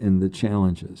heartaches and the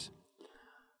challenges.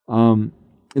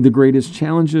 The greatest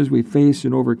challenges we faced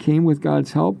and overcame with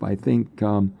God's help, I think,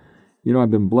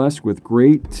 I've been blessed with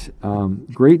great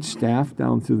staff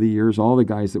down through the years. All the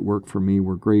guys that work for me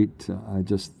were great. I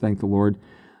just thank the Lord.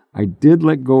 I did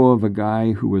let go of a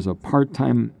guy who was a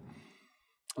part-time.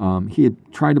 He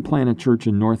had tried to plant a church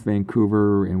in North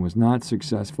Vancouver and was not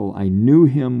successful. I knew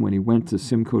him when he went to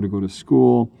Simcoe to go to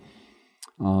school.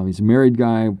 He's a married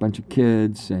guy, a bunch of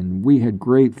kids, and we had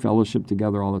great fellowship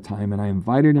together all the time, and I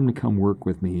invited him to come work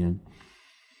with me.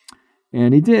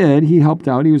 And he did. He helped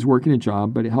out. He was working a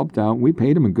job, but he helped out. We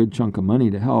paid him a good chunk of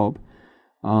money to help.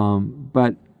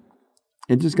 But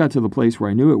it just got to the place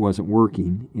where I knew it wasn't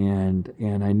working,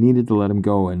 and I needed to let him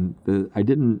go. And I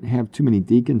didn't have too many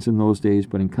deacons in those days,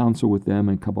 but in counsel with them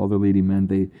and a couple other leading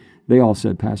men, they all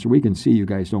said, Pastor, we can see you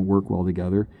guys don't work well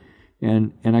together.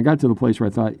 And I got to the place where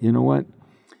I thought, you know what?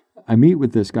 I meet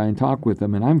with this guy and talk with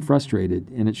him, and I'm frustrated,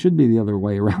 and it should be the other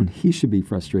way around. He should be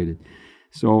frustrated.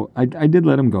 So I did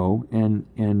let him go, and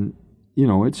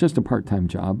it's just a part-time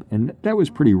job, and that was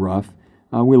pretty rough.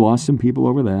 We lost some people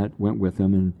over that, went with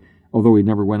him, and although he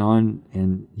never went on,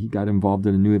 and he got involved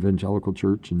in a new evangelical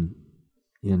church, and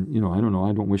I don't know,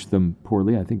 I don't wish them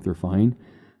poorly. I think they're fine.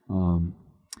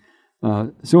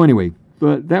 So anyway,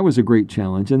 but that was a great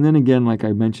challenge. And then again, like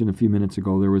I mentioned a few minutes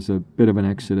ago, there was a bit of an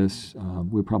exodus.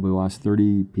 We probably lost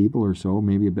 30 people or so,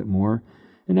 maybe a bit more.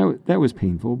 And that was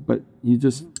painful, but you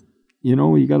just, you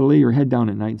got to lay your head down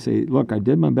at night and say, look, I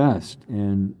did my best,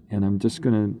 and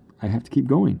I have to keep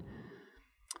going.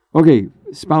 Okay,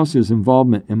 spouse's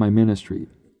involvement in my ministry.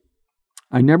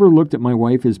 I never looked at my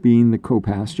wife as being the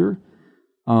co-pastor,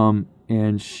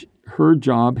 and her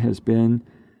job has been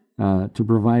to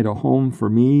provide a home for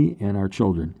me and our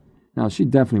children. Now, she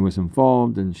definitely was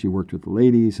involved, and she worked with the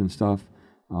ladies and stuff.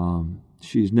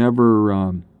 She's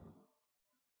never,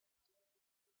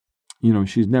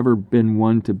 she's never been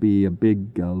one to be a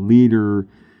big leader.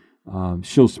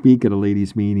 She'll speak at a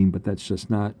ladies' meeting, but that's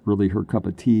just not really her cup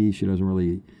of tea.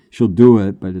 She'll do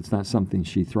it, but it's not something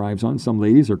she thrives on. Some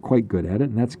ladies are quite good at it,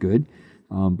 and that's good.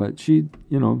 But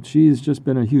she's just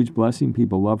been a huge blessing.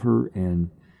 People love her, and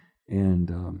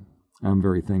I'm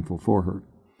very thankful for her.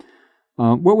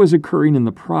 What was occurring in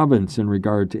the province in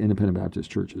regard to independent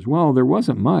Baptist churches? Well, there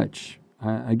wasn't much.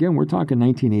 Again, we're talking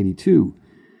 1982.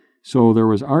 So there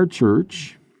was our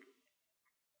church,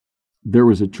 There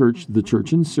was a church, the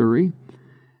church in Surrey.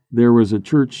 There was a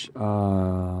church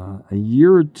a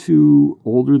year or two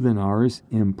older than ours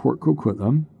in Port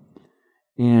Coquitlam.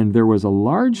 And there was a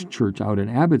large church out in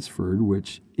Abbotsford,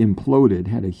 which imploded,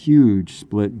 had a huge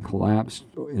split and collapsed.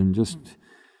 And just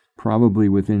probably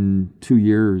within 2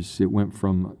 years, it went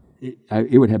from,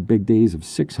 it would have big days of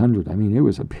 600. I mean, it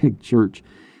was a big church.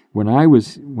 When I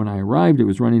arrived, it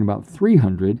was running about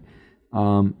 300.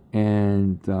 By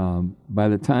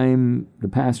the time the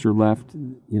pastor left,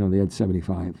 they had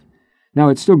 75. Now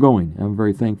it's still going. I'm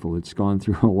very thankful. It's gone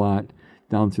through a lot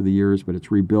down through the years, but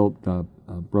it's rebuilt.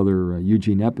 Brother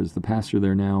Eugene Epp is the pastor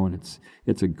there now, and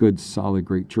it's a good, solid,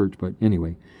 great church. But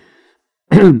anyway,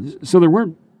 so there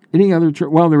weren't any other church.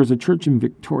 Well, there was a church in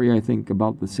Victoria, I think,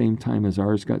 about the same time as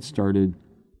ours got started.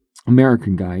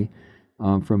 American guy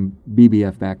from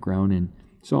BBF background, and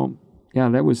so yeah,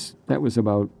 that was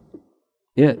about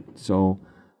it. So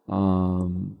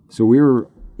we were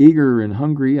eager and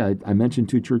hungry. I mentioned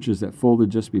 2 churches that folded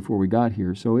just before we got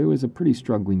here, so it was a pretty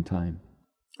struggling time.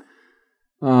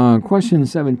 Question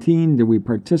 17, did we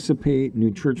participate?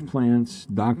 New church plants,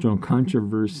 doctrinal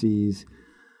controversies.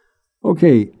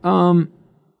 Okay,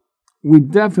 we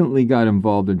definitely got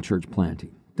involved in church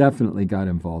planting. Definitely got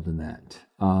involved in that.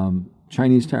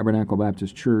 Chinese Tabernacle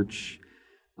Baptist Church,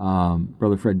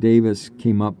 Brother Fred Davis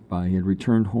came up. He had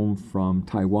returned home from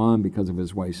Taiwan because of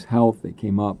his wife's health. They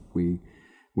came up. We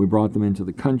brought them into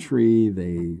the country.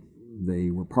 They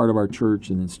were part of our church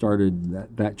and then started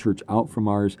that church out from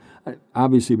ours.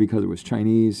 Obviously, because it was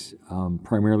Chinese,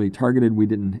 primarily targeted, we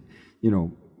didn't,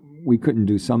 we couldn't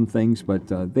do some things, but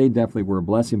they definitely were a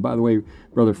blessing. By the way,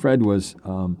 Brother Fred was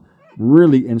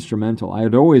really instrumental. I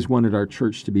had always wanted our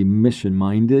church to be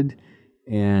mission-minded,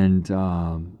 and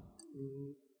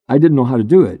I didn't know how to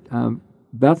do it.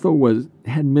 Bethel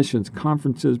had missions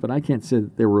conferences, but I can't say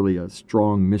that they're really a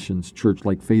strong missions church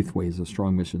like Faithway is a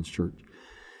strong missions church.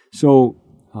 So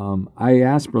I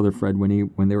asked Brother Fred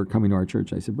when they were coming to our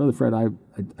church, I said, Brother Fred,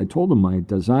 I told him my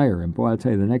desire, and boy, I'll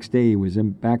tell you, the next day he was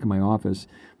back in my office,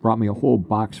 brought me a whole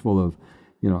box full of,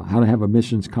 how to have a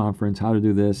missions conference, how to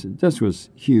do this. It just was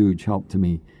huge help to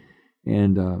me.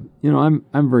 And,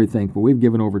 I'm very thankful. We've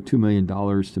given over $2 million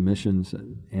to missions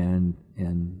and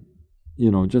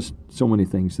just so many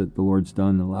things that the Lord's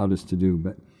done and allowed us to do.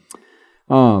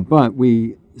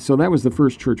 So that was the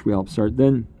first church we helped start.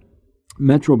 Then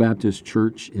Metro Baptist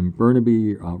Church in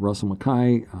Burnaby, Russell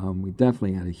Mackay, we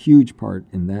definitely had a huge part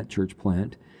in that church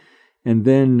plant. And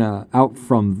then out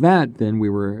from that, then we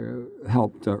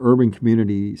helped Urban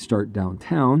Community start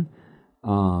downtown,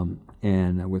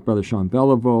 and with Brother Sean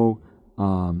Beliveau,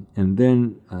 and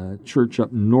then a church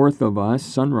up north of us,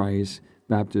 Sunrise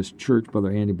Baptist Church.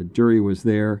 Brother Andy Baduri was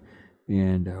there,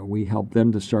 and we helped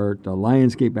them to start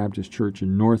Lionsgate Baptist Church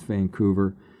in North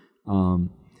Vancouver.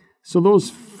 So those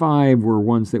 5 were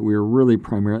ones that we were really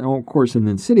primarily, of course, and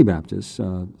then City Baptist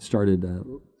started,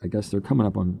 I guess they're coming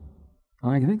up on,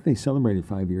 I think they celebrated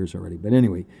 5 years already, but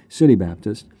anyway, City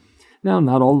Baptist. Now,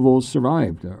 not all of those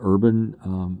survived. Urban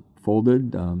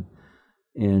folded,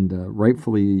 and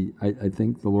rightfully, I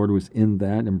think the Lord was in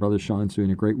that, and Brother Sean's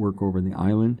doing a great work over in the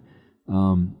island.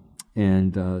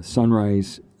 And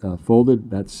Sunrise folded.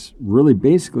 That's really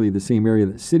basically the same area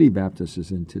that City Baptist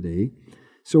is in today.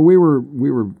 So we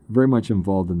were very much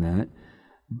involved in that.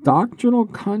 Doctrinal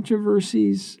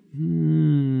controversies, I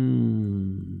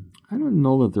don't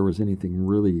know that there was anything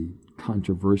really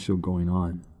controversial going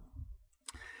on.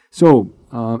 So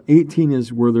 18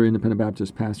 is, were there independent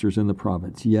Baptist pastors in the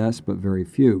province? Yes, but very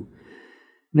few.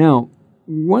 Now,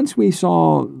 once we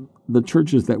saw the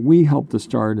churches that we helped to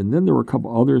start, and then there were a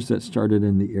couple others that started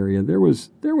in the area, there was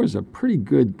a pretty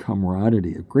good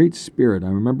camaraderie, a great spirit. I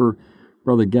remember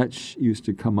Brother Getch used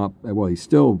to come up, well, he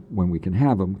still, when we can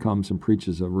have him, comes and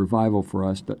preaches a revival for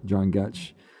us, John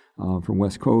Getch from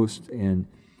West Coast, and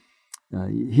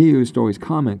he used to always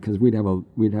comment, because we'd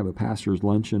have a pastor's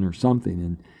luncheon or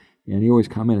something, and he always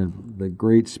commented the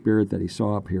great spirit that he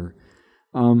saw up here.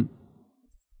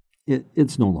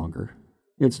 It's no longer,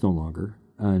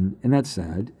 and that's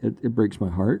sad. It breaks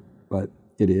my heart, but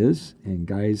it is, and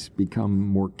guys become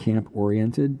more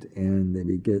camp-oriented, and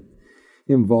they get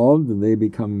involved, and they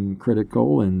become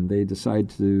critical, and they decide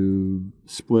to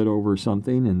split over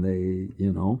something, and they,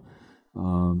 you don't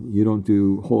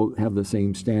have the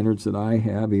same standards that I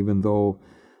have, even though,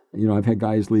 I've had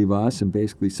guys leave us and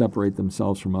basically separate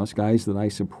themselves from us, guys that I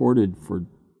supported for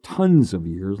tons of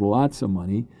years, lots of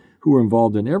money, who were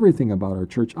involved in everything about our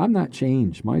church. I'm not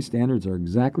changed. My standards are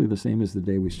exactly the same as the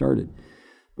day we started.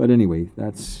 But anyway,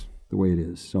 that's the way it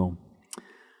is. So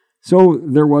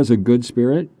there was a good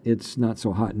spirit. It's not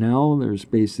so hot now. There's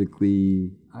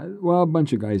basically, a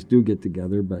bunch of guys do get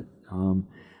together, but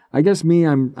I guess me,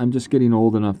 I'm just getting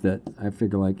old enough that I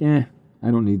figure like, I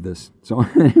don't need this. So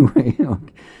anyway,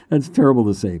 that's terrible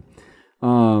to say.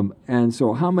 And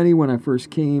so how many when I first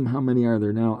came, how many are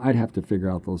there now? I'd have to figure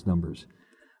out those numbers.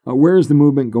 Where is the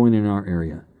movement going in our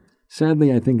area?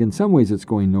 Sadly, I think in some ways it's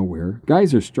going nowhere.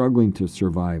 Guys are struggling to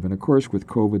survive. And of course, with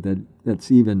COVID,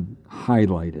 that's even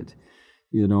highlighted,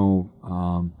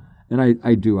 and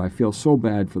I feel so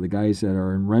bad for the guys that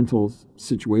are in rental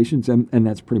situations, and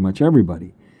that's pretty much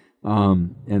everybody.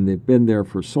 And they've been there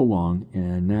for so long,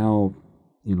 and now,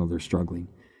 they're struggling.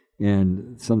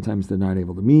 And sometimes they're not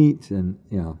able to meet, and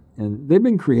they've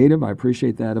been creative. I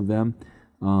appreciate that of them.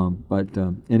 But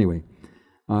anyway,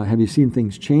 have you seen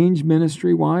things change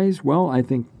ministry-wise? Well, I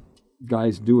think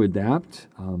guys do adapt.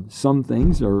 Some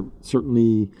things are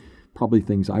certainly probably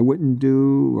things I wouldn't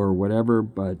do or whatever,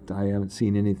 but I haven't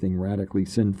seen anything radically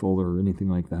sinful or anything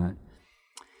like that.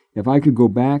 If I could go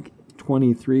back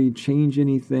 23, change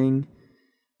anything,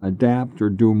 adapt or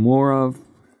do more of,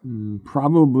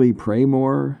 probably pray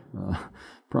more,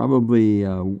 probably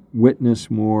witness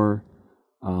more.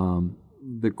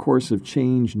 The course of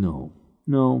change, no.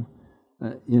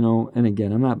 And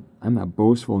again, I'm not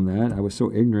boastful in that. I was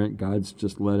so ignorant. God's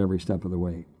just led every step of the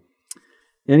way.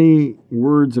 Any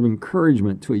words of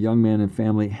encouragement to a young man and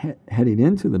family heading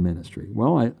into the ministry?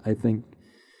 Well, I think,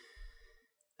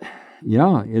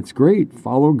 it's great.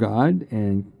 Follow God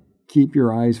and keep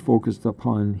your eyes focused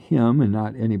upon Him and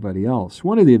not anybody else.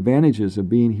 One of the advantages of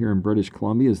being here in British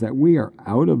Columbia is that we are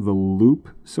out of the loop,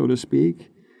 so to speak.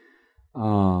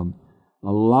 A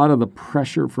lot of the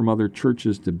pressure from other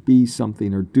churches to be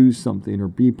something or do something or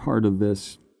be part of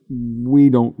this, we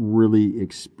don't really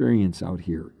experience out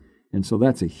here. And so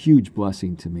that's a huge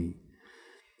blessing to me.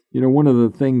 One of the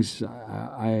things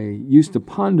I used to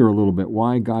ponder a little bit,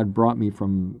 why God brought me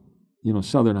from,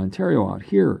 Southern Ontario out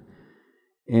here.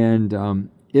 And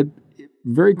it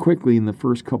very quickly in the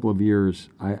first couple of years,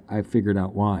 I figured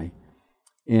out why.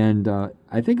 And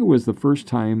I think it was the first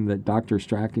time that Dr.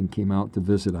 Strachan came out to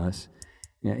visit us.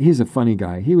 Yeah, he's a funny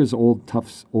guy. He was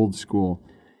tough, old school.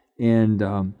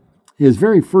 And his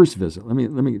very first visit, let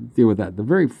me deal with that. The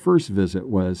very first visit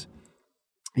was,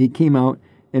 he came out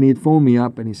and he had phoned me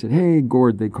up and he said, "Hey,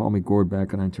 Gord," they call me Gord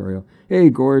back in Ontario. "Hey,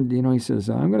 Gord," he says,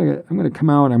 I'm gonna come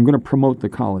out. I'm gonna promote the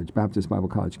college, Baptist Bible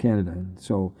College Canada. And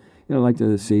so, I'd like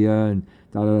to see you and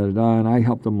da da da da. And I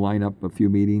helped him line up a few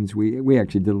meetings. We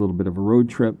actually did a little bit of a road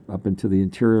trip up into the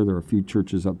interior. There were a few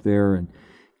churches up there, and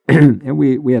and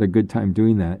we had a good time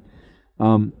doing that.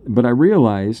 But I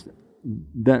realized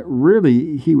that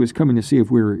really he was coming to see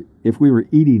if we were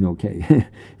eating okay,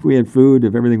 if we had food,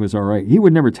 if everything was all right. He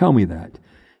would never tell me that.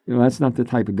 That's not the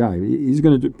type of guy. He's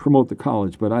going to promote the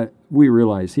college, but we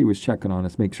realized he was checking on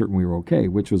us, make certain we were okay,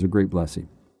 which was a great blessing.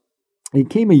 He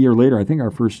came a year later, I think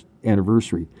our first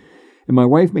anniversary, and my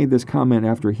wife made this comment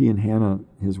after he and Hannah,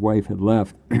 his wife, had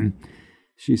left.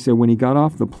 She said, when he got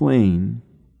off the plane,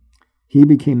 he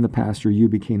became the pastor, you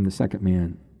became the second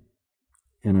man.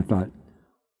 And I thought,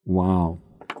 wow,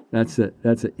 that's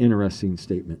an interesting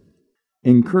statement.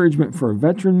 Encouragement for a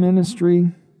veteran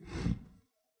ministry.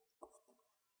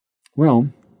 Well,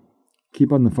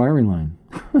 keep on the firing line.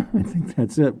 I think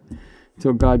that's it.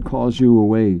 Until God calls you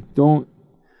away.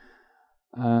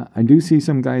 I do see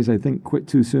some guys, I think, quit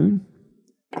too soon.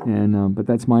 But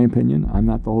that's my opinion. I'm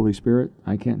not the Holy Spirit.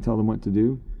 I can't tell them what to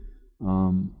do.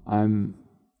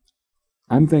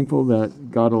 I'm thankful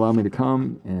that God allowed me to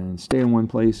come and stay in one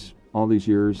place all these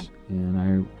years,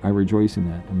 and I rejoice in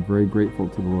that. I'm very grateful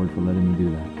to the Lord for letting me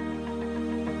do that.